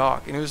Tobacco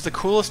Dock, and it was the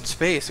coolest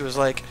space. It was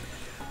like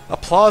a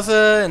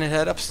plaza, and it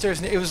had upstairs,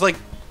 and it was like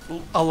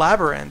a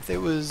labyrinth. It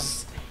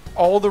was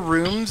all the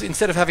rooms,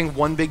 instead of having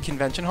one big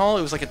convention hall,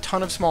 it was like a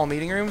ton of small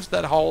meeting rooms.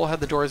 That hall had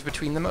the doors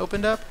between them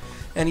opened up,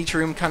 and each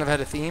room kind of had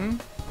a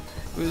theme.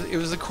 It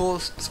was the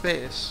coolest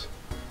space.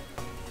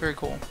 Very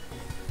cool.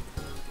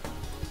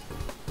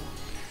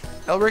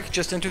 Elric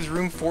just enters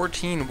room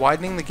 14,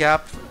 widening the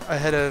gap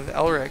ahead of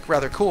Elric.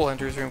 Rather Cool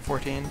enters room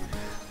 14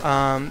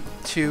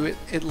 to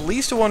at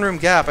least a one-room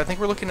gap. I think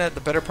we're looking at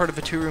the better part of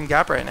a two-room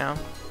gap right now.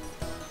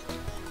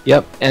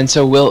 Yep, and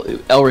so will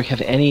Elric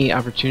have any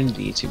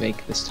opportunity to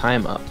make this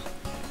time up?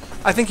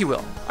 I think he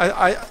will.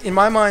 In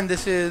my mind,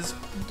 this is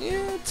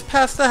it's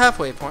past the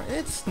halfway point.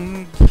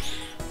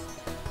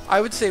 I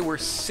would say we're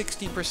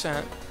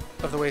 60%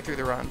 of the way through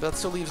the run. That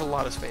still leaves a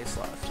lot of space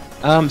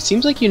left.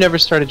 Seems like you never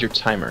started your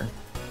timer.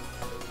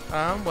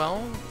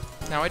 Well,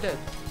 now I did.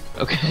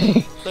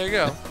 Okay. There you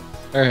go.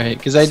 All right,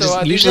 because I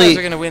just these usually guys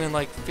are gonna win in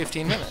like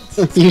 15 minutes.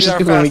 It's usually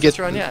our when we get fastest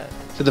run yet.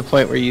 to the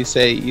point where you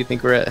say you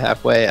think we're at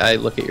halfway, I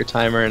look at your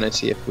timer and I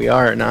see if we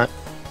are or not.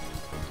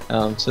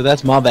 So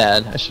that's my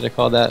bad. I should have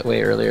called that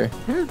way earlier.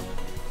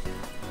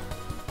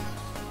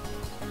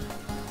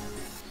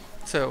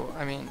 So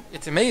I mean,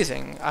 it's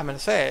amazing. I'm gonna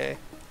say,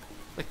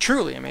 like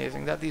truly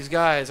amazing that these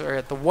guys are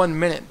at the 1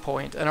 minute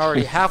point and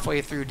already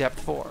halfway through depth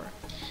 4.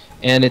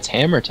 And it's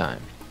hammer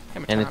time.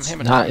 Hammer And time, it's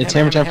hammer not. time, It's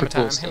hammer hammer time time, for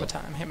Cool hammer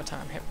still. time, hammer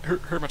time,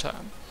 hammer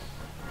time.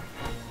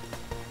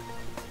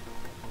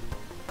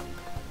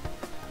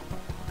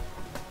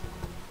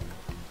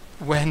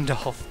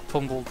 Wendolf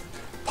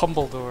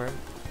Pumbledore.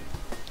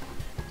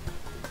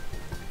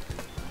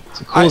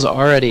 So Cool's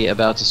already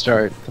about to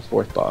start the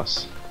 4th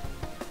boss.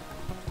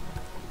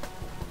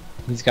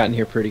 He's gotten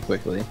here pretty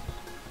quickly.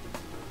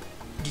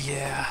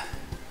 Yeah.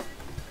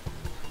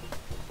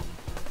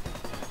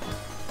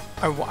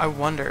 I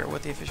wonder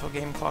what the official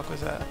game clock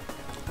was at.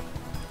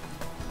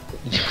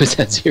 It was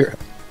at 0.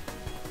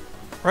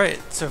 Right,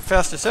 so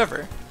fastest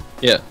ever.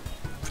 Yeah.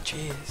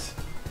 Jeez.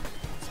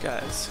 These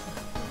guys.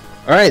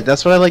 Alright,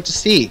 that's what I like to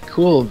see.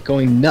 Cool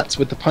going nuts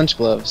with the punch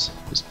gloves.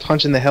 Just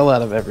punching the hell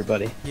out of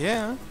everybody.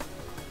 Yeah.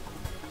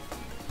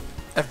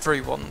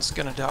 Everyone's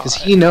gonna die. Because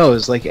he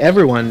knows, like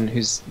everyone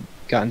who's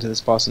gotten to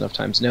this boss enough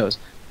times knows,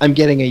 I'm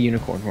getting a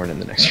unicorn horn in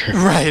the next room.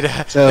 Right.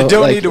 So I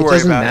don't like, need to it worry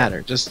doesn't about matter.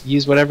 it. Just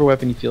use whatever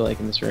weapon you feel like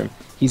in this room.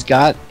 He's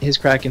got his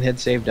Kraken head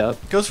saved up.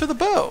 Goes for the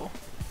bow.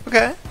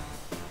 Okay.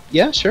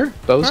 Yeah, sure.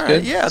 Bow's All right,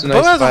 good. yeah, It's the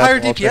nice bow has a higher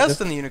viable DPS alternative.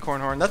 than the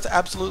unicorn horn. That's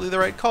absolutely the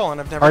right call,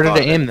 and I've never Harder thought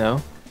to of it. aim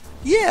though.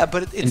 Yeah,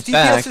 but its In DPS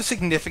fact- is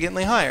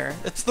significantly higher.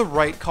 It's the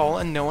right call,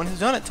 and no one has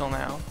done it till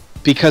now.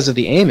 Because of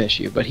the aim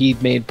issue, but he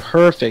made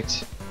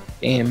perfect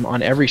aim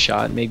on every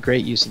shot, made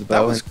great use of the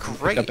bow, That was and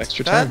great. picked up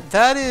extra time.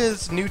 That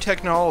is new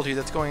technology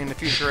that's going into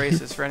future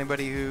races for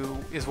anybody who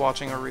is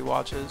watching or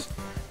rewatches.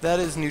 That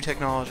is new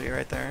technology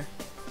right there.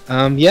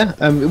 Yeah,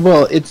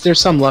 well, there's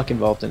some luck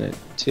involved in it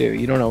too.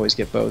 You don't always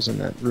get bows in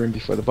that room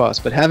before the boss,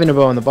 but having a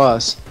bow on the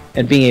boss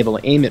and being able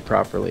to aim it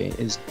properly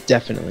is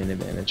definitely an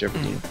advantage over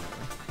you.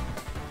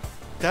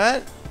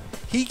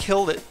 He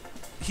killed it.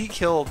 He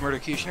killed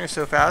Murdercutioner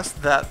so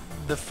fast that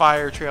the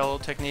fire trail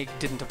technique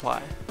didn't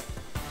apply.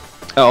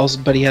 Also,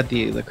 but he had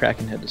the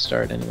Kraken head to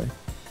start anyway.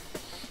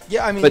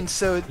 Yeah, I mean, But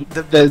so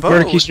The the bow,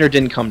 Murdercutioner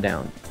didn't come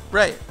down.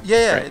 right?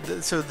 Yeah.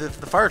 Right. So the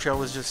fire trail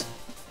was just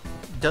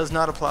does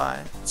not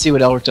apply. Let's see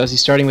what Elric does. He's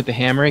starting with the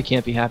hammer. He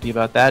can't be happy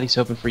about that. He's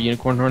hoping for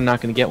Unicorn Horn.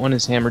 Not going to get one.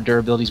 His hammer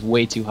durability's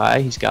way too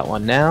high. He's got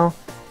one now.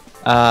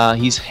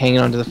 He's hanging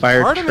onto the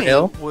fire Part of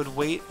trail. me would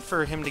wait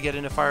for him to get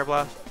into Fire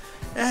Blast.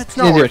 It's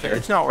not worth it.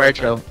 It's not fire worth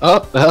trail. it.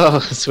 Oh,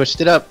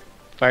 switched it up.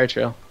 Fire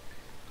trail.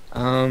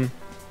 Not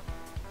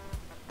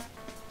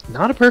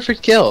a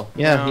perfect kill.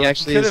 Yeah, No, he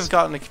actually could have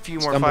gotten a few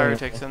more fire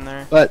ticks in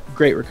there. But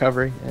great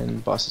recovery,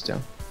 and boss is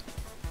down.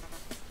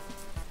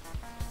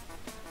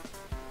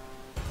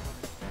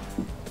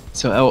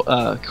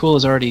 So Cool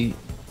is already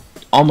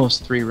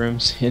almost 3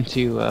 rooms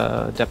into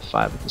depth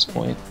 5 at this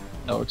point.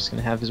 Elric's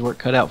going to have his work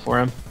cut out for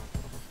him.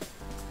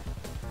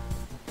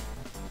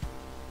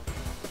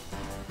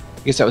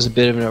 I guess that was a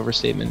bit of an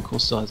overstatement. Cool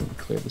still hasn't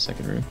cleared the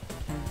second room.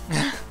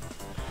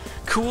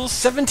 Cool,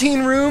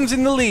 17 rooms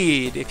in the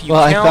lead, if you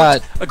Well,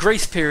 count a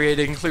grace period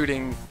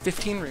including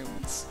 15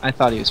 rooms. I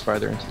thought he was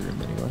farther into the room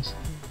than he was.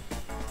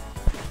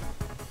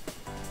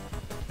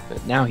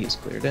 But now he's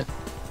cleared it.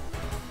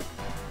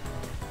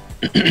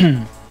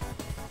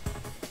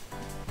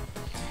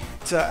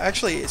 It's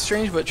actually, it's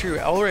strange but true.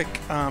 Elric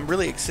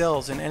really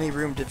excels in any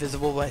room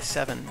divisible by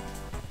 7.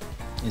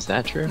 Is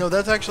that true? No,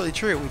 that's actually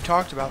true. We've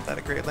talked about that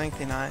at great length,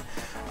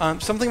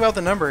 and something about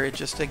the number, it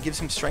just gives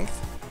him strength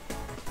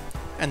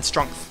and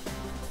strength.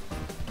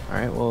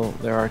 Alright, well,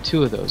 there are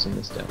 2 of those in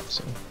this depth,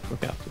 so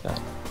look out for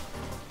that.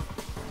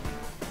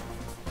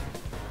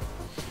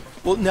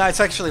 Well, no,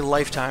 it's actually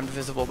lifetime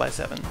divisible by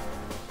 7.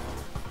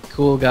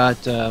 Cool got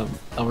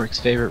Elric's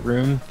favorite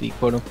room, the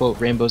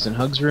quote-unquote Rainbows and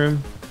Hugs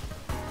room,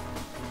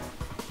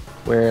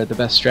 where the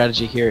best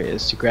strategy here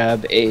is to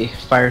grab a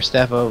fire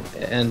staff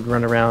and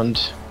run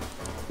around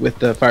with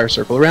the fire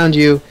circle around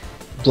you,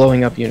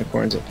 blowing up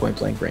unicorns at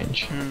point-blank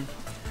range.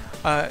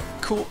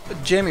 Cool,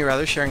 Jamie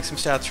rather, sharing some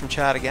stats from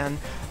chat again.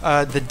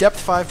 The depth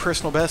 5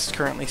 personal bests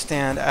currently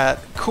stand at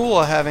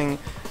Cool having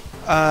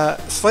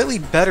slightly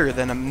better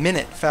than a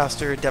minute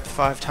faster depth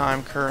 5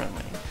 time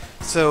currently.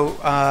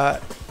 So,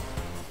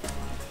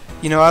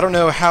 you know, I don't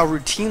know how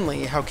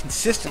routinely, how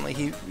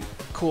consistently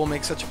Cool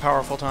makes such a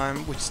powerful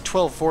time, which is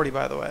 12:40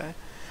 by the way.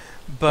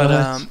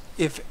 But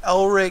if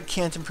Elric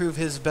can't improve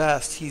his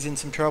best, he's in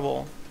some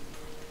trouble.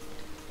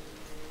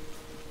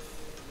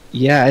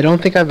 Yeah, I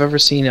don't think I've ever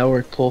seen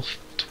Elric pull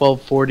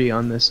 12:40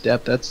 on this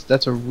depth.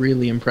 That's a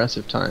really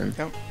impressive time.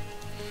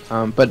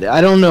 Yep. But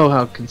I don't know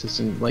how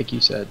consistent, like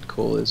you said,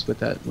 Cole is with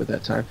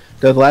that time.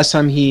 Though the last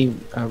time he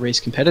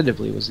raced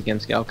competitively was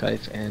against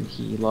Galkaif, and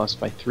he lost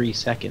by 3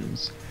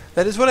 seconds.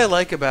 That is what I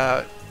like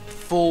about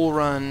full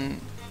run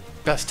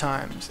best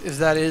times, is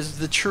that is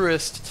the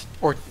truest,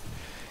 or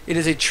it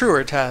is a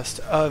truer test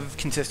of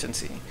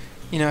consistency.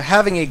 You know,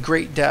 having a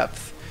great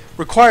depth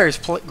requires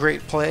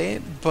great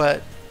play,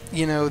 but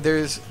you know,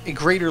 there's a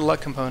greater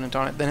luck component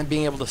on it than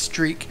being able to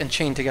streak and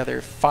chain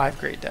together 5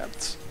 great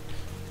depths.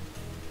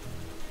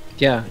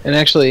 Yeah, and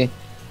actually,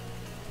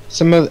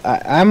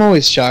 I'm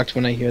always shocked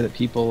when I hear that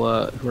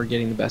people who are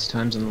getting the best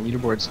times on the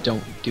leaderboards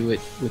don't do it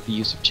with the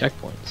use of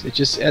checkpoints.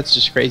 That's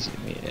just crazy to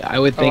me. I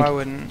would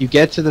think you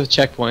get to the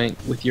checkpoint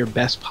with your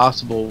best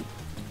possible,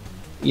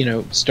 you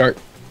know, start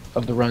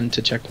of the run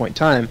to checkpoint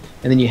time,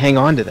 and then you hang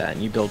on to that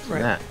and you build from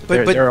that.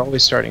 But they're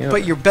always starting over.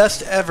 But your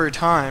best ever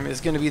time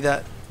is going to be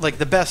that, like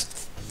the best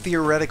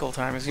theoretical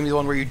time is going to be the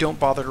one where you don't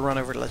bother to run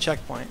over to the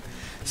checkpoint.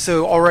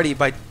 So already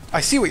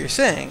I see what you're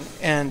saying,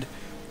 and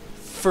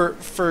for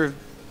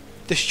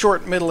the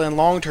short, middle, and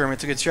long term,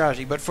 it's a good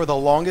strategy. But for the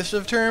longest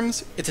of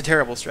terms, it's a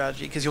terrible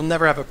strategy because you'll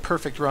never have a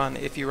perfect run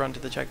if you run to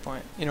the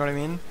checkpoint. You know what I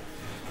mean?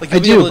 Like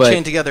you'll be able to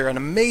chain together an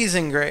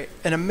amazing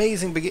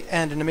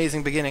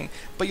beginning,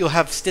 but you'll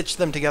have stitched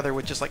them together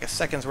with just like a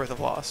second's worth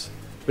of loss.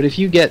 But if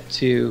you get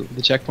to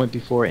the checkpoint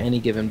before any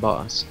given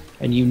boss,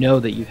 and you know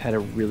that you've had a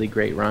really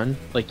great run,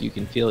 like you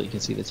can feel it, you can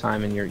see the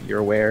time, and you're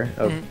aware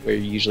of where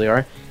you usually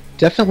are,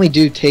 definitely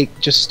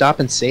just stop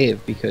and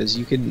save, because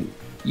you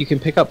can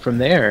pick up from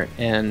there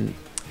and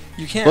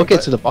book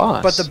it to the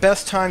boss. But the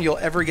best time you'll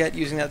ever get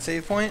using that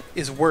save point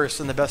is worse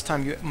than the best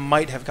time you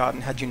might have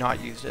gotten had you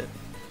not used it.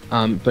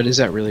 But is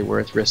that really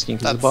worth risking?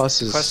 Because the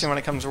boss is... That's the question when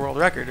it comes to world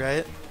record,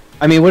 right?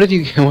 I mean, what if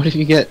you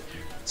get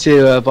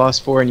to boss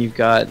 4 and you've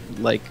got,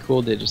 like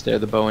Cool did just there,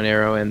 the bow and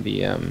arrow and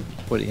the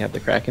what do you have, the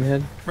Kraken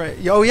head? Right.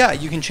 Oh yeah,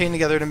 you can chain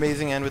together an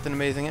amazing end with an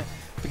amazing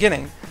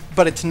beginning,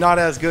 but it's not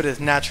as good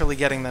as naturally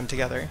getting them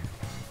together.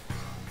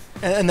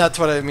 And that's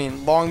what I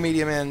mean. Long,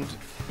 medium, and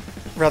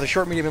rather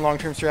short, medium, and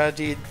long-term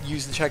strategy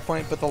use the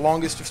checkpoint, but the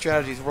longest of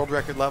strategies, world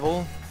record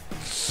level,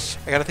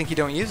 I gotta think you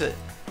don't use it,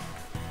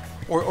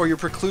 or you're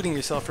precluding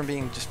yourself from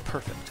being just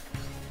perfect.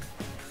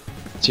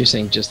 So you're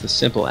saying just the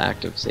simple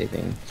act of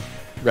saving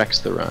wrecks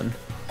the run?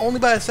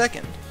 Only by a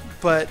second,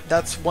 but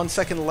that's 1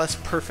 second less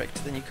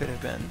perfect than you could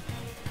have been.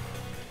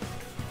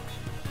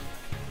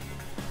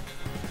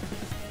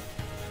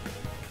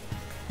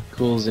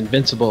 Cool's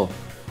invincible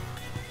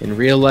in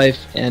real life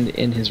and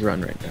in his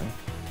run right now.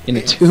 In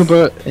a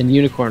tuba and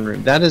unicorn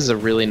room. That is a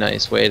really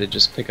nice way to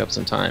just pick up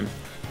some time.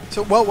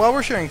 So while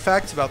we're sharing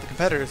facts about the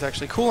competitors,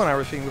 actually, Cool and I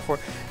were speaking before,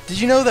 did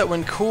you know that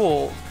when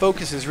Cool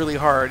focuses really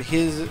hard,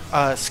 his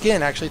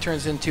skin actually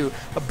turns into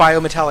a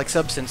biometallic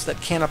substance that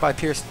cannot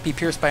be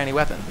pierced by any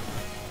weapon?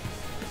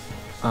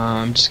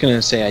 I'm just going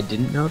to say I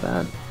didn't know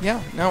that.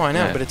 Yeah, no, I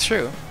know, but it's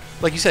true.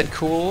 Like you said,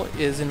 Cool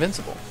is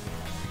invincible.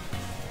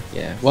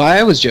 Yeah. Well,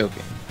 I was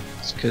joking,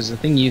 because the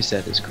thing you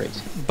said is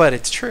crazy. But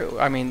it's true.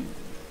 I mean,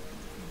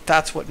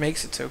 that's what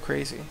makes it so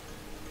crazy.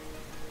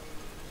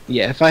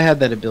 Yeah, if I had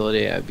that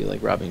ability, I'd be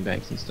like robbing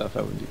banks and stuff.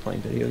 I wouldn't be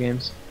playing video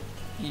games.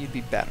 You'd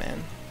be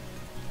Batman.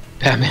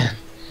 Batman.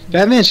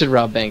 Batman should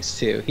rob banks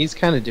too. He's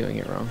kind of doing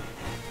it wrong.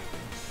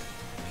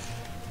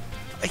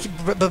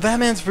 But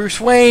Batman's Bruce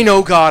Wayne.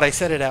 Oh God, I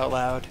said it out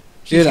loud.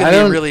 He's Dude,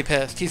 gonna be really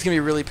pissed. He's gonna be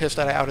really pissed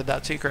that I outed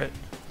that secret.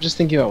 Just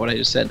thinking about what I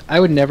just said. I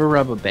would never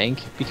rob a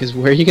bank because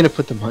where are you going to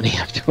put the money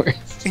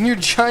afterwards? In your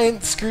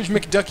giant Scrooge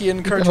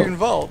McDuckian cartoon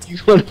vault. You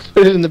want to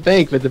put it in the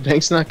bank, but the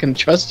bank's not going to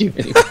trust you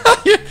anymore.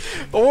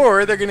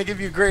 Or they're going to give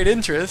you great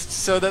interest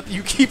so that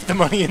you keep the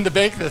money in the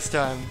bank this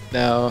time.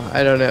 No,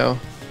 I don't know.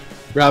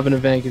 Robbing a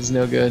bank is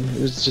no good.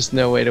 There's just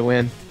no way to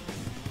win.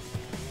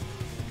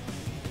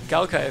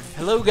 Galkive.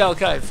 Hello,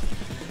 Galkive.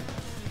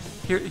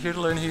 Here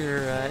to learn who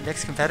your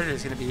next competitor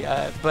is going to be.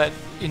 But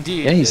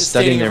indeed, yeah, he's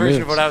studying their version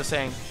moves. of what I was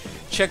saying.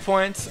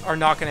 Checkpoints are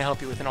not going to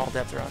help you with an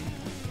all-depth run.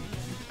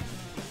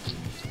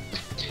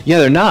 Yeah,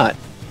 they're not.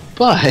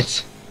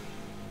 But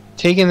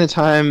taking the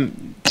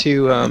time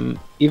to,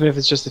 even if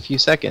it's just a few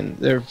seconds,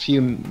 there are a few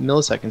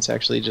milliseconds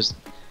actually, just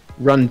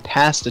run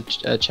past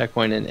a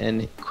checkpoint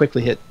and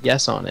quickly hit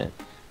yes on it,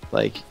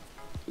 like,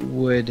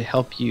 would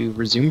help you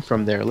resume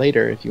from there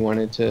later if you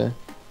wanted to.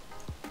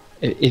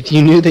 If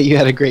you knew that you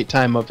had a great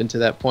time up until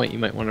that point, you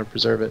might want to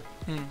preserve it.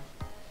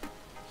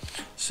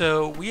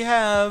 So we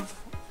have,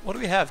 what do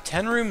we have?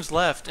 10 rooms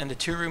left and a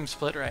 2-room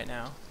split right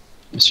now.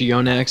 Mr.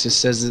 Yonax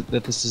says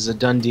that this is a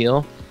done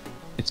deal.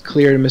 It's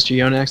clear to Mr.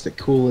 Yonax that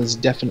Cool is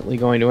definitely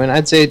going to win.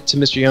 I'd say to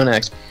Mr.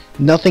 Yonax,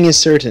 nothing is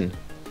certain.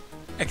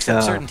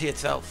 Except certainty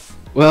itself.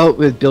 Well,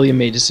 with Billiam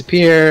may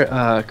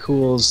disappear,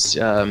 Cool's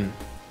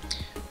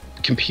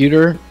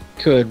computer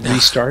could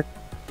restart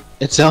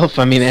itself.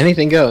 I mean,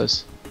 anything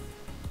goes.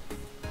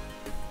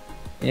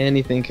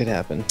 Anything could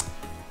happen.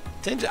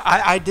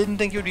 I didn't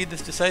think it would be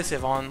this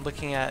decisive on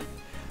looking at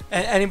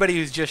anybody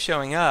who's just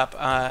showing up.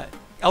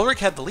 Elric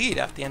had the lead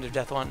at the end of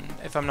Death 1,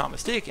 if I'm not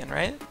mistaken,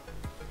 right?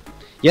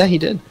 Yeah, he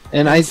did.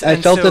 And I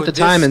felt so at the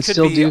time and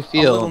still do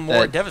feel a little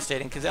more that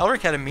devastating, because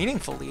Elric had a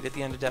meaningful lead at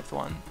the end of Death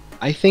 1.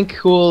 I think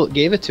Cool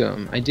gave it to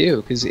him. I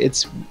do, because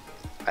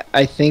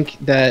I think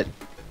that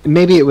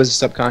maybe it was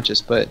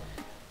subconscious, but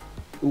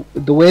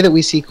the way that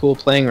we see Cool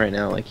playing right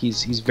now, like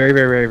he's very,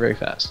 very, very, very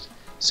fast.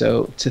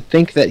 So to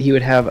think that he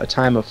would have a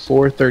time of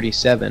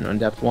 4:37 on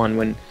Depth 1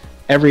 when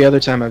every other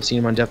time I've seen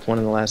him on Depth 1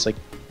 in the last like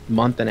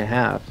month and a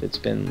half, it's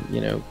been,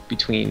 you know,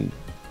 between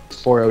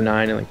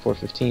 4:09 and like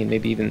 4:15,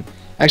 maybe even.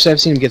 Actually,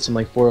 I've seen him get some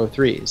like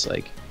 4:03s.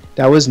 Like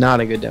that was not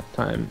a good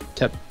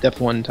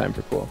Depth 1 time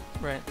for Cool.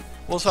 Right.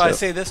 Well, so I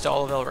say this to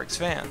all of Elric's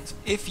fans: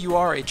 if you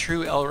are a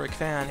true Elric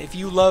fan, if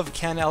you love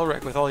Ken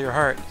Elric with all your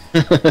heart,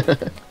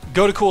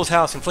 go to Cool's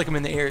house and flick him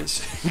in the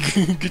ears.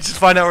 Just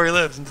find out where he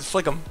lives and just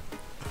flick him.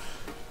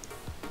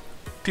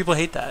 People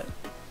hate that.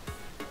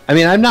 I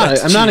mean, I'm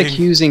not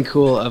accusing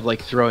Cool of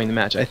like throwing the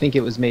match. I think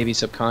it was maybe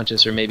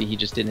subconscious, or maybe he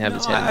just didn't have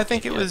his head. I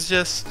think it was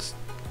just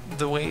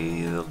the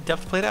way the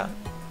depth played out.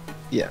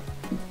 Yeah.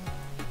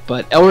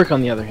 But Elric,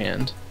 on the other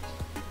hand,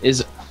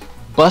 is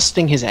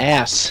busting his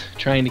ass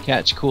trying to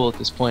catch Cool at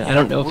this point. Yeah, I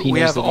don't know if he knows. We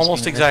have that he's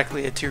almost gonna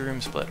exactly a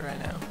 2-room split right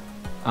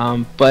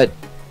now. But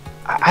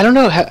I don't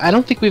know. I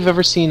don't think we've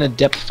ever seen a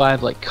Depth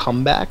 5 like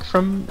comeback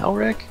from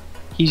Elric.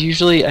 He's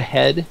usually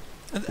ahead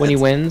when he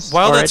wins.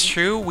 While already. that's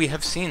true, we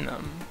have seen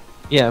them.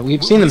 Yeah,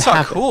 we've seen them happen.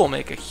 We saw Cool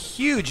make a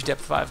huge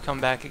Depth 5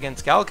 comeback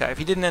against Galkive.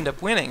 He didn't end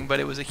up winning, but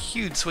it was a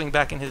huge swing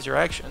back in his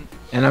direction.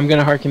 And I'm going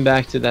to harken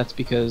back to that's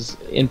because,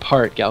 in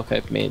part,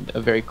 Galkive made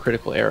a very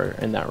critical error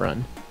in that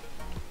run.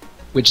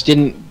 Which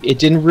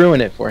didn't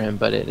ruin it for him,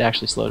 but it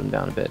actually slowed him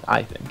down a bit,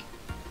 I think.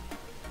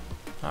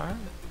 Alright.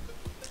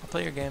 I'll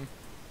play your game.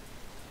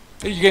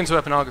 Your game's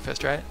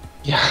Weaponographist, right?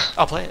 Yeah.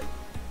 I'll play it.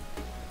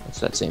 It's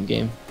that same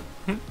game.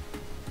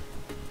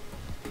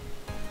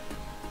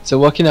 So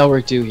what can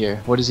Elric do here?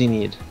 What does he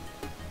need?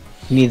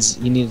 He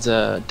needs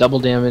a double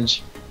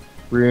damage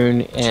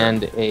rune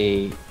and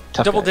a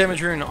tough double guy.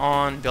 damage rune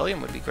on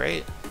Billiam would be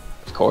great.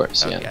 Of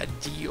course, That would yeah. be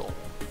ideal.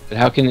 But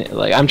how can,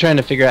 like, I'm trying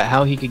to figure out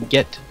how he could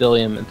get to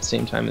Billiam at the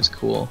same time as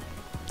Cool.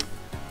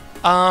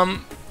 I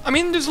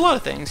mean, there's a lot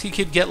of things. He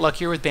could get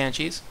luckier with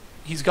Banshees.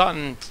 He's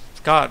gotten,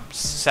 God,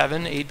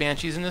 7, 8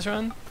 Banshees in this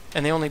run,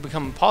 and they only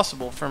become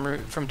possible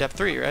from Depth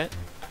 3, right?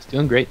 He's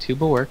doing great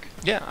tuba work.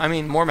 Yeah, I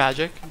mean, more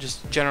magic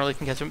just generally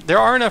can catch him. There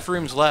are enough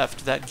rooms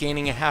left that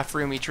gaining a half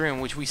room each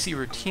room, which we see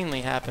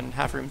routinely happen in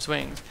half room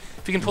swings,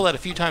 if he can pull that a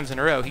few times in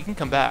a row, he can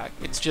come back.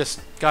 It's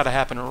just got to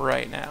happen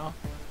right now.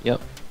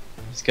 Yep.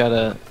 He's got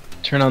to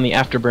turn on the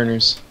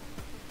afterburners.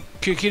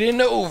 Kick it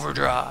into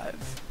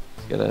overdrive.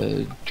 He's got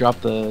to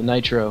drop the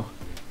nitro.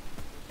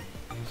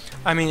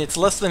 I mean, it's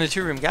less than a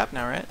 2-room gap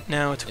now, right?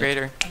 No, it's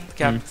greater. The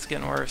gap's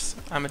getting worse.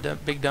 I'm a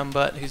big dumb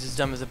butt who's as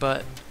dumb as a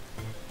butt.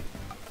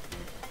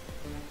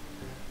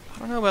 I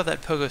don't know about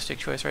that pogo stick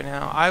choice right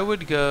now. I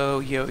would go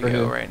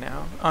yo-yo right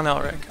now on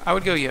Elric. I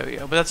would go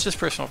yo-yo, but that's just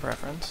personal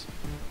preference.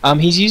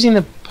 He's using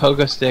the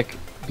pogo stick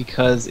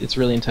because it's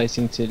really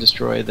enticing to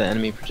destroy the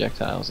enemy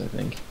projectiles, I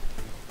think.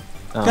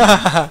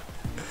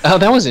 Oh,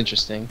 that was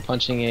interesting.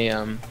 Punching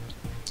a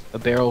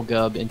barrel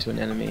gub into an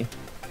enemy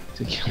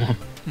to kill him.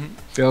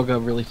 Barrel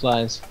gub really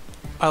flies.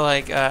 I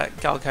like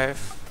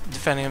Galkaif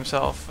defending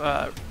himself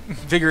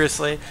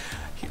vigorously.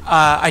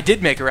 I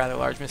did make a rather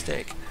large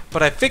mistake,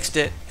 but I fixed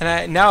it,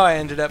 and now I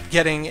ended up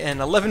getting an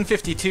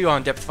 1152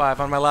 on depth 5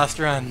 on my last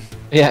run.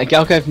 Yeah,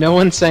 Galkaif, no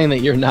one's saying that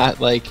you're not,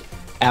 like,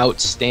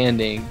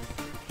 outstanding.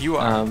 You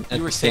are.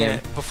 You were saying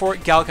it. Before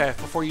Galkaif,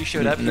 before you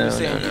showed up, he was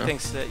saying he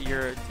thinks that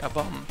you're a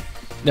bum.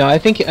 No, I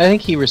think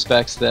he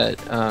respects that,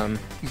 I'm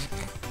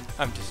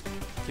just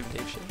giving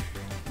Dave shit.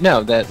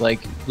 No, that, like,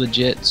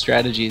 legit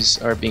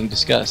strategies are being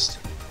discussed.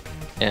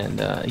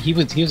 And he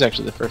was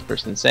actually the first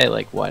person to say,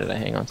 like, why did I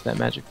hang on to that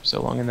magic for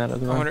so long in that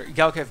other one? I wonder,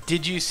 Galkaif,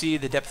 did you see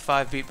the depth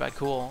 5 beat by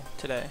Cool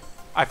today?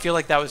 I feel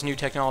like that was new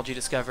technology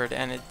discovered,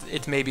 and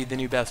it's maybe the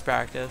new best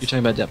practice. You're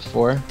talking about depth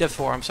 4? Depth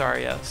 4, I'm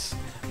sorry, yes.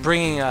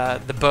 Bringing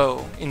the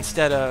bow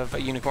instead of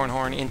a unicorn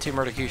horn into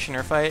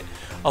Murdercutioner fight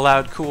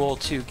allowed Cool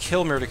to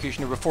kill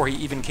Murdercutioner before he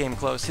even came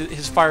close.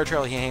 His fire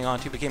trail he hung on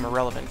to became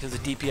irrelevant because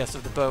the DPS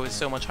of the bow is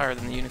so much higher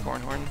than the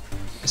unicorn horn.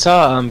 I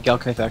saw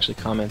Galkaif actually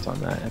comment on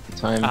that at the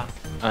time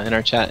in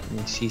our chat, and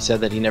he said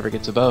that he never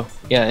gets a bow.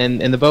 Yeah,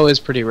 and the bow is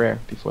pretty rare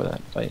before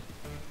that fight.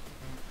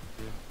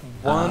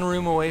 One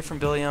room away from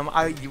Billiam.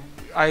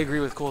 I agree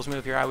with Cool's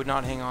move here. I would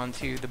not hang on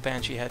to the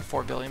Banshee head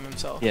for Billiam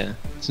himself. Yeah,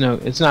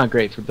 it's not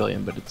great for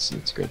Billiam, but it's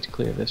great to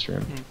clear this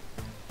room.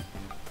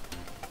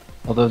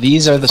 Although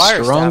these are the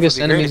strongest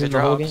enemies in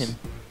the whole game.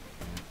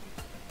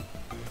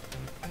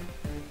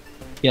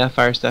 Yeah,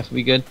 Fire Staff would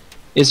be good.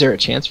 Is there a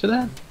chance for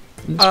that?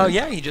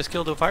 Yeah, he just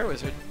killed a Fire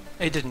Wizard.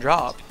 It didn't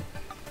drop.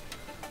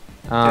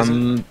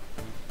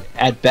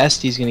 At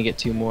best, he's going to get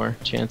 2 more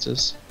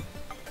chances.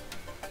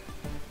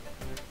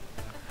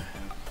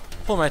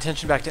 Pull my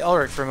attention back to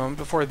Elric for a moment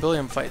before the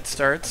Billiam fight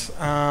starts.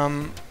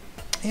 Yeah,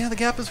 the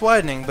gap is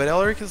widening, but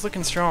Elric is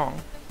looking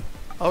strong.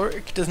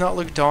 Elric does not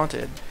look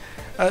daunted.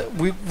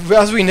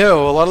 As we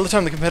know, a lot of the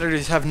time the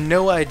competitors have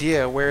no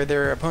idea where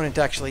their opponent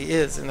actually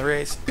is in the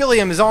race.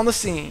 Billiam is on the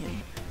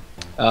scene.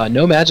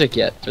 No magic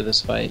yet for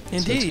this fight.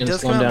 Indeed, so he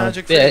does come out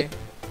magic free.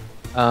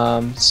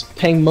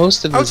 Paying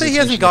most of his I would say he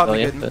hasn't gotten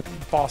Billiam, good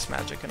boss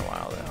magic in a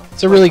while, though.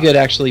 It's a really good,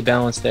 actually,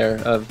 balance there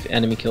of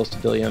enemy kills to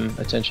Billiam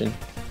attention.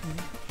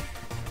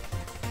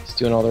 He's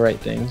doing all the right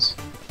things.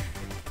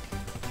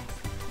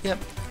 Yep.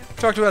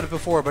 Talked about it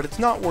before, but it's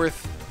not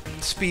worth,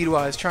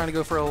 speed-wise, trying to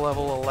go for a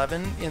level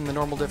 11 in the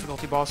normal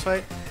difficulty boss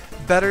fight.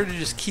 Better to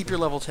just keep your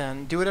level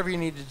 10. Do whatever you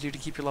need to do to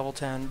keep your level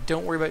 10.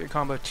 Don't worry about your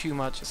combo too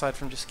much, aside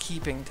from just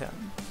keeping 10.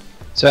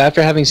 So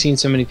after having seen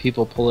so many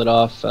people pull it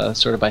off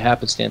sort of by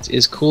happenstance,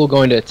 is Cool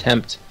going to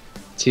attempt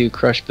to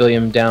crush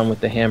Billiam down with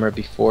the hammer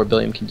before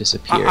Billiam can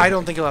disappear? I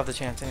don't think he'll have the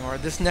chance anymore.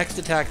 This next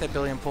attack that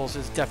Billiam pulls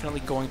is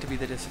definitely going to be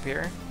the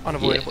disappear,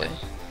 unavoidably.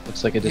 Yeah,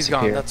 looks like a He's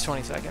disappear. gone. That's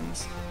 20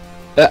 seconds.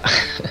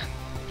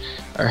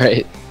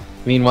 Alright.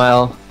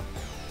 Meanwhile,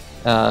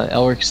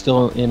 Elric's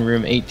still in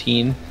room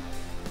 18.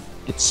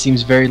 It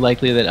seems very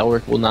likely that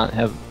Elric will not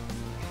have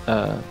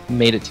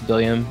made it to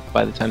Billiam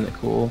by the time that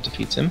Cool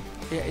defeats him.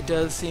 Yeah, it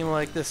does seem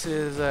like this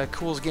is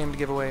Cool's game to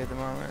give away at the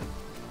moment.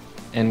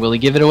 And will he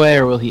give it away,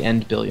 or will he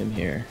end Billiam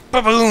here?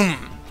 Ba-boom!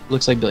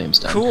 Looks like Billiam's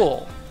done.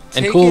 Cool.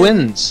 And Cool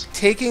wins.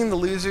 Taking the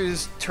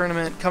losers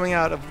tournament, coming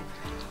out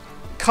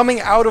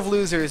of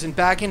losers and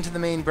back into the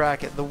main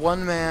bracket. The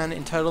one man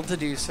entitled to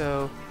do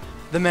so.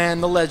 The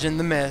man, the legend,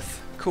 the myth.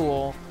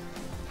 Cool.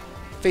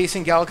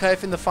 Facing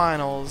Galkaif in the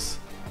finals.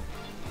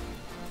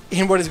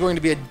 In what is going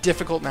to be a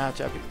difficult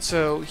matchup.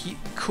 So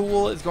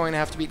Cool is going to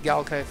have to beat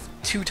Galkaif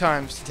 2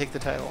 times to take the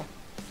title.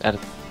 That's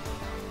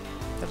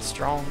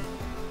strong.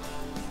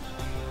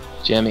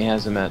 Jamie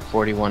has him at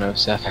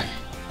 4107.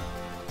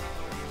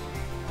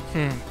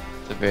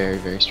 It's a very,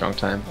 very strong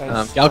time.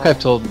 Galkaif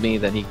told me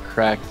that he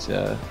cracked...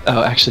 oh,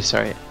 actually,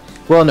 sorry.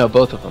 Well, no,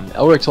 both of them.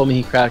 Elric told me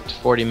he cracked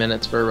 40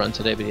 minutes for a run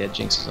today, but he had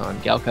jinxes on.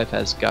 Galkaif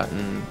has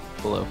gotten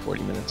below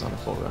 40 minutes on a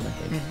full run, I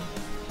think.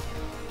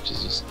 Which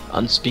is just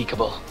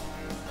unspeakable.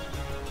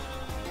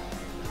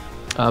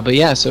 But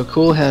yeah, so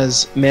Cool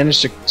has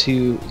managed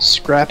to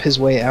scrap his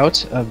way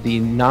out of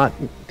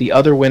the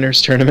other winners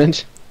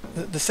tournament,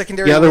 the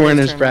secondary, the other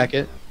winners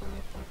bracket,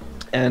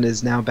 and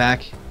is now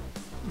back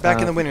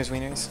in the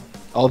winners.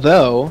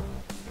 Although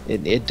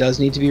it does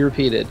need to be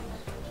repeated.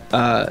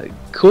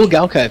 Cool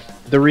Galkaif,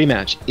 the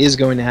rematch is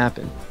going to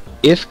happen.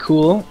 If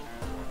Cool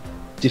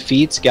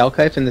defeats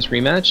Galkaif in this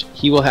rematch,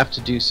 he will have to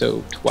do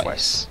so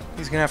twice.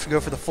 He's gonna have to go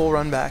for the full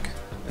run back.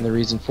 And the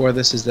reason for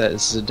this is that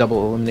this is a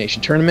double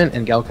elimination tournament,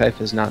 and Galkaif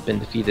has not been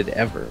defeated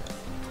ever.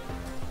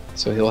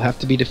 So he'll have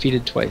to be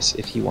defeated twice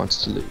if he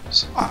wants to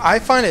lose. I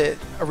find it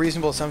a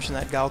reasonable assumption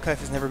that Galkaif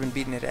has never been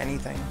beaten at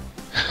anything.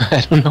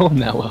 I don't know him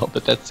that well,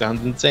 but that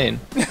sounds insane.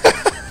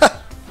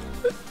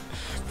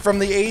 From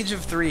the age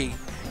of 3,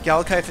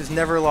 Galkaif has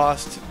never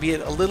lost, be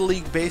it a Little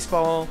League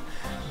baseball,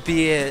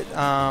 be it,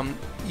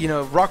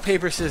 rock,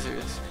 paper,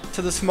 scissors,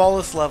 to the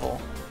smallest level.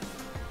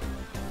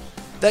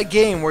 that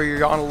game where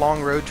you're on a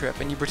long road trip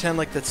and you pretend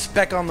like the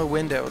speck on the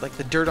window, like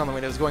the dirt on the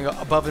window, is going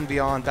above and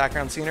beyond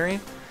background scenery,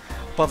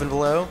 above and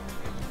below.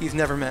 He's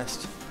never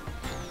missed.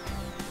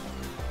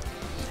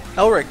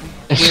 Elric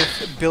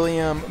with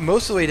Billiam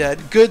most of the way dead.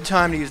 Good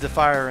time to use the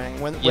fire ring.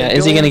 When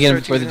is he going to get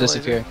him starts before they using the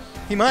laser, disappear?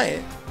 He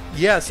might.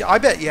 Yes, I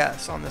bet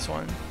yes on this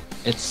one.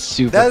 It's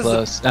super That is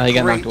close. Oh, he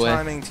got knocked great away.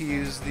 timing to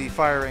use the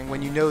fire ring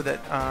when you know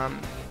that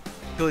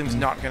Billiam's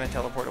not going to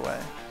teleport away.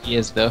 He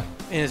is, though.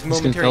 In his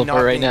He's gonna momentary teleport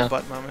not right being now. a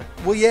butt moment.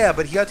 Well, yeah,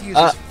 but he got to use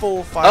his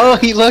full fire. Oh,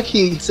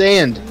 he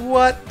sand.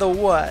 What the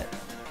what?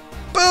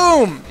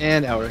 Boom!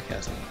 And Elric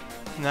has him.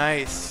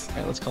 Nice. All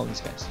right, let's call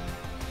these guys.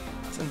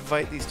 Let's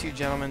invite these two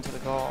gentlemen to the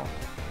call.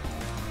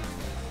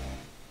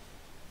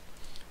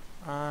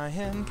 I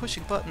am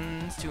pushing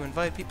buttons to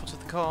invite people to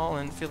the call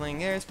and filling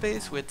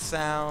airspace with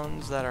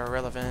sounds that are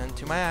relevant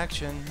to my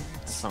action.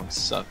 That song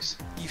sucks.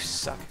 You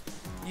suck.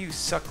 You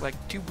suck like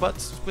two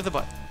butts with a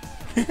butt.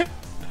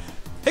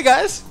 Hey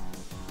guys!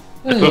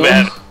 Too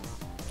bad.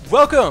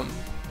 Welcome!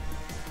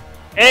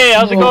 Hey,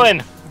 how's it going?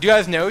 Do you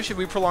guys know? Should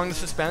we prolong the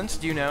suspense?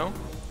 Do you know?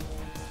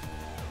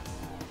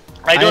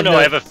 I don't know. no-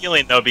 I have a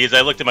feeling though because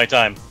I looked at my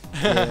time.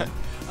 Yeah.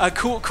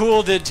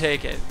 Cool did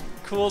take it.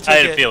 Cool took I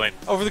had it. a feeling.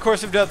 Over the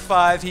course of Depth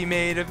 5, he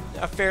made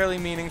a fairly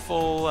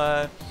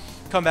meaningful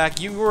comeback.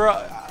 You were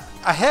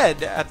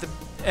ahead at the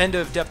end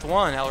of Depth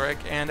 1, Elric,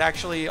 and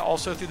actually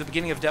also through the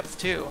beginning of Depth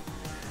 2.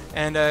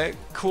 And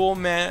Cool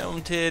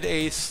mounted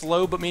a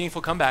slow but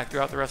meaningful comeback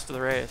throughout the rest of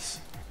the race.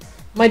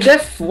 My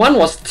Def 1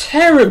 was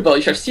terrible.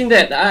 You should have seen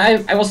that.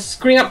 I was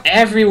screwing up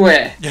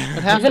everywhere.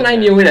 Even I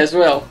knew it as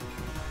well.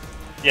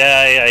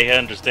 Yeah, I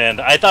understand.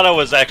 I thought I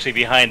was actually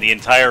behind the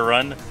entire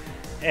run,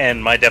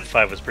 and my depth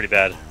 5 was pretty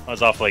bad. I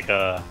was off like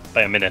by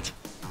a minute.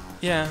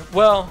 Yeah,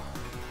 well,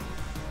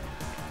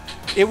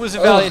 it was a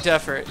valiant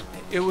effort.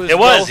 It was. It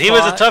was. He was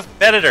a thought. tough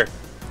competitor.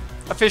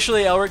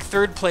 Officially, Elric,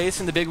 3rd place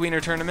in the Big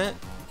Wiener tournament.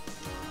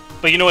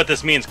 But you know what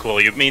this means, Cool?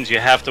 It means you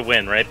have to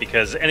win, right?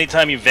 Because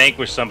anytime you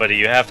vanquish somebody,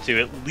 you have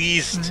to at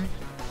least,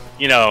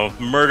 you know,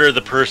 murder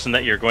the person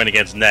that you're going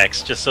against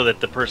next, just so that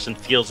the person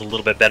feels a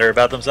little bit better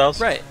about themselves.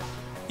 Right.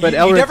 But you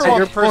Elric, never to want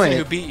your the person point-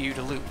 who beat you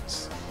to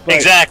lose. But-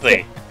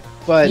 Exactly.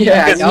 But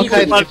Yeah, Because you you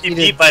could want to be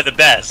beat by the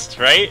best,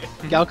 right?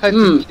 Galkaif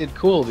defeated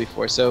Cool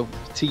before, so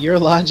to your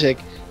logic,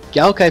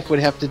 Galkaif would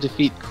have to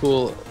defeat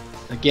Cool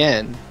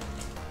again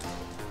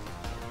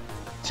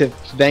to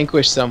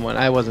vanquish someone.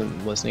 I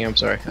wasn't listening. I'm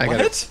sorry. I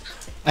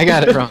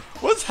got it wrong.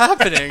 What's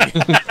happening?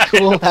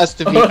 Cool has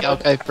to beat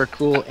Galkaif for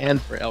Cool and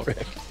for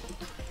Elric.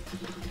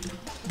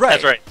 Right.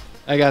 That's right.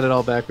 I got it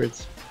all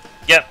backwards.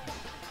 Yep.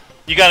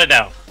 You got it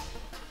now.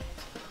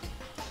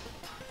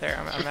 There,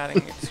 I'm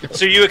adding.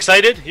 So are you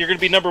excited? You're going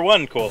to be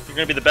 #1, Cool. You're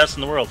going to be the best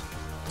in the world.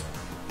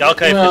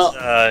 Galkaif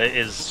Well-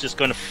 is just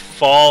going to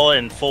fall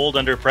and fold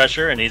under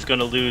pressure, and he's going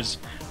to lose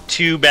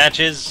 2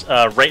 matches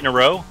right in a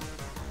row.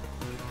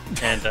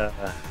 And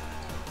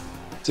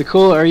So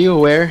Cool, are you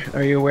aware?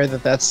 Are you aware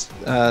that that's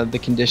the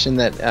condition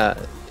that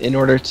in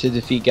order to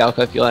defeat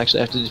Galkaif, you'll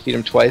actually have to defeat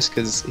him twice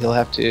because he'll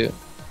have to.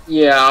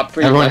 Yeah,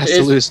 pretty Everyone much. has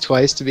to lose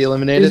twice to be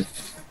eliminated.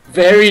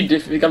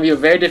 It's gonna be a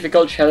very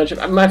difficult challenge.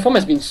 My form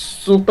has been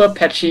super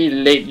patchy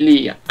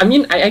lately. I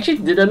mean, I actually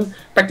didn't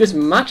practice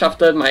much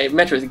after my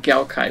match with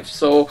Galkaif,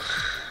 so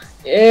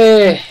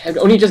I'm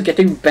only just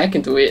getting back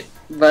into it.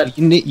 But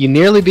You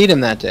nearly beat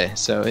him that day,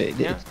 so it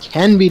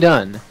can be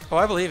done Oh,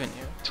 I believe in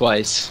you.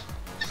 twice.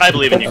 I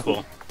believe in you,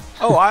 Cool.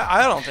 Oh,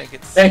 I don't think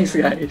it's. thanks,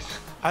 guys.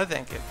 I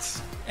think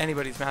it's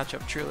anybody's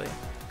matchup, truly.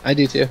 I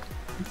do too.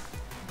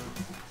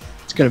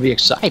 It's gonna be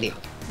exciting.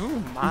 Ooh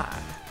my.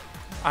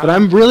 But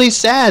I'm really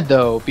sad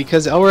though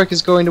because Elric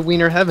is going to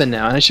Wiener Heaven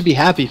now, and I should be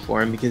happy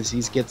for him because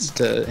he gets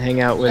to hang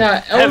out with.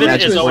 Yeah, Heaven Elric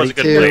is always a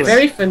good a place.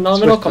 very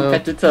phenomenal Swifto.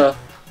 competitor.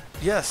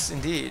 Yes,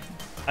 indeed.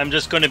 I'm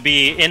just going to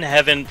be in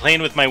heaven,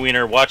 playing with my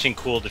wiener, watching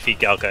Cool defeat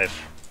Galkaif.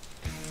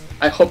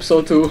 I hope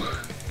so too.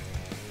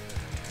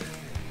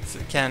 So,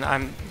 Ken,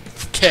 I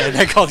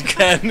called you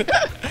Ken.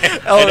 I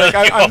know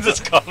Elric, you always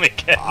call me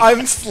Ken.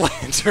 I'm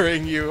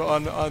slandering you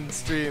on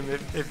stream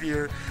if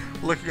you're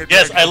looking at.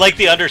 Yes, the- I like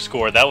the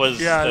underscore. That was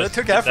Yeah, that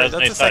took effort. was a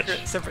That's nice a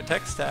touch. separate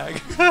text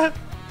tag.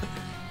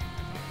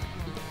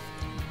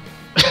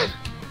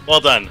 Well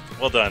done,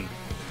 well done.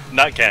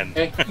 Not Ken.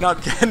 Okay.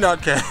 not Ken,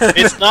 not Ken.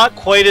 It's not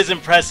quite as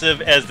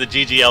impressive as the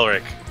GG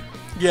Elric.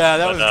 Yeah,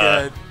 that but, was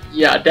good.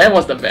 Yeah, that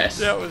was the best.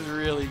 That was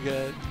really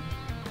good.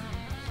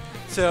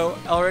 So,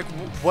 Elric,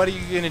 what are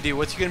you gonna do?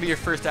 What's gonna be your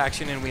first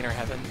action in Wiener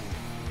Heaven?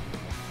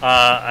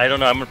 I don't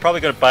know. I'm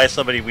probably going to buy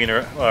somebody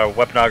wiener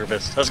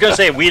weaponographist. I was going to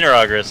say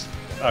wienerographist.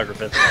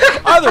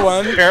 Either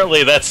one.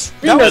 Apparently that's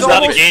That was not a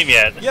almost- game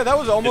yet. Yeah, that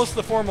was almost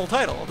the formal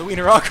title, the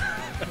Wiener Rock.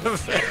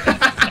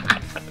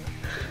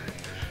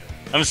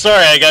 I'm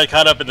sorry, I got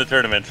caught up in the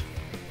tournament.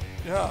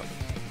 Yeah.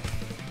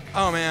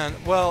 Oh man.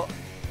 Well,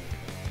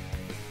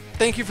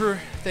 thank you for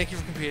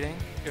competing.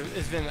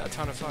 It's been a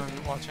ton of fun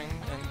watching,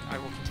 and I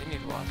will continue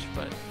to watch.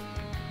 But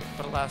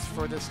alas,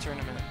 for this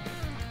tournament,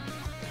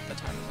 the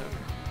time is over.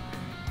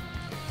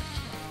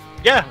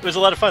 Yeah, it was a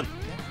lot of fun.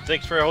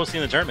 Thanks for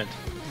hosting the tournament.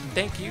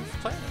 Thank you for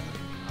playing.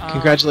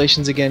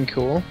 Congratulations again,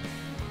 Cool.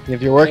 You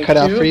have your work Thank cut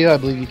out you. for you. I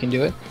believe you can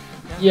do it.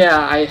 Yeah,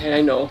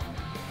 I know.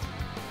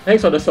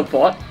 Thanks for the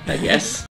support, I guess.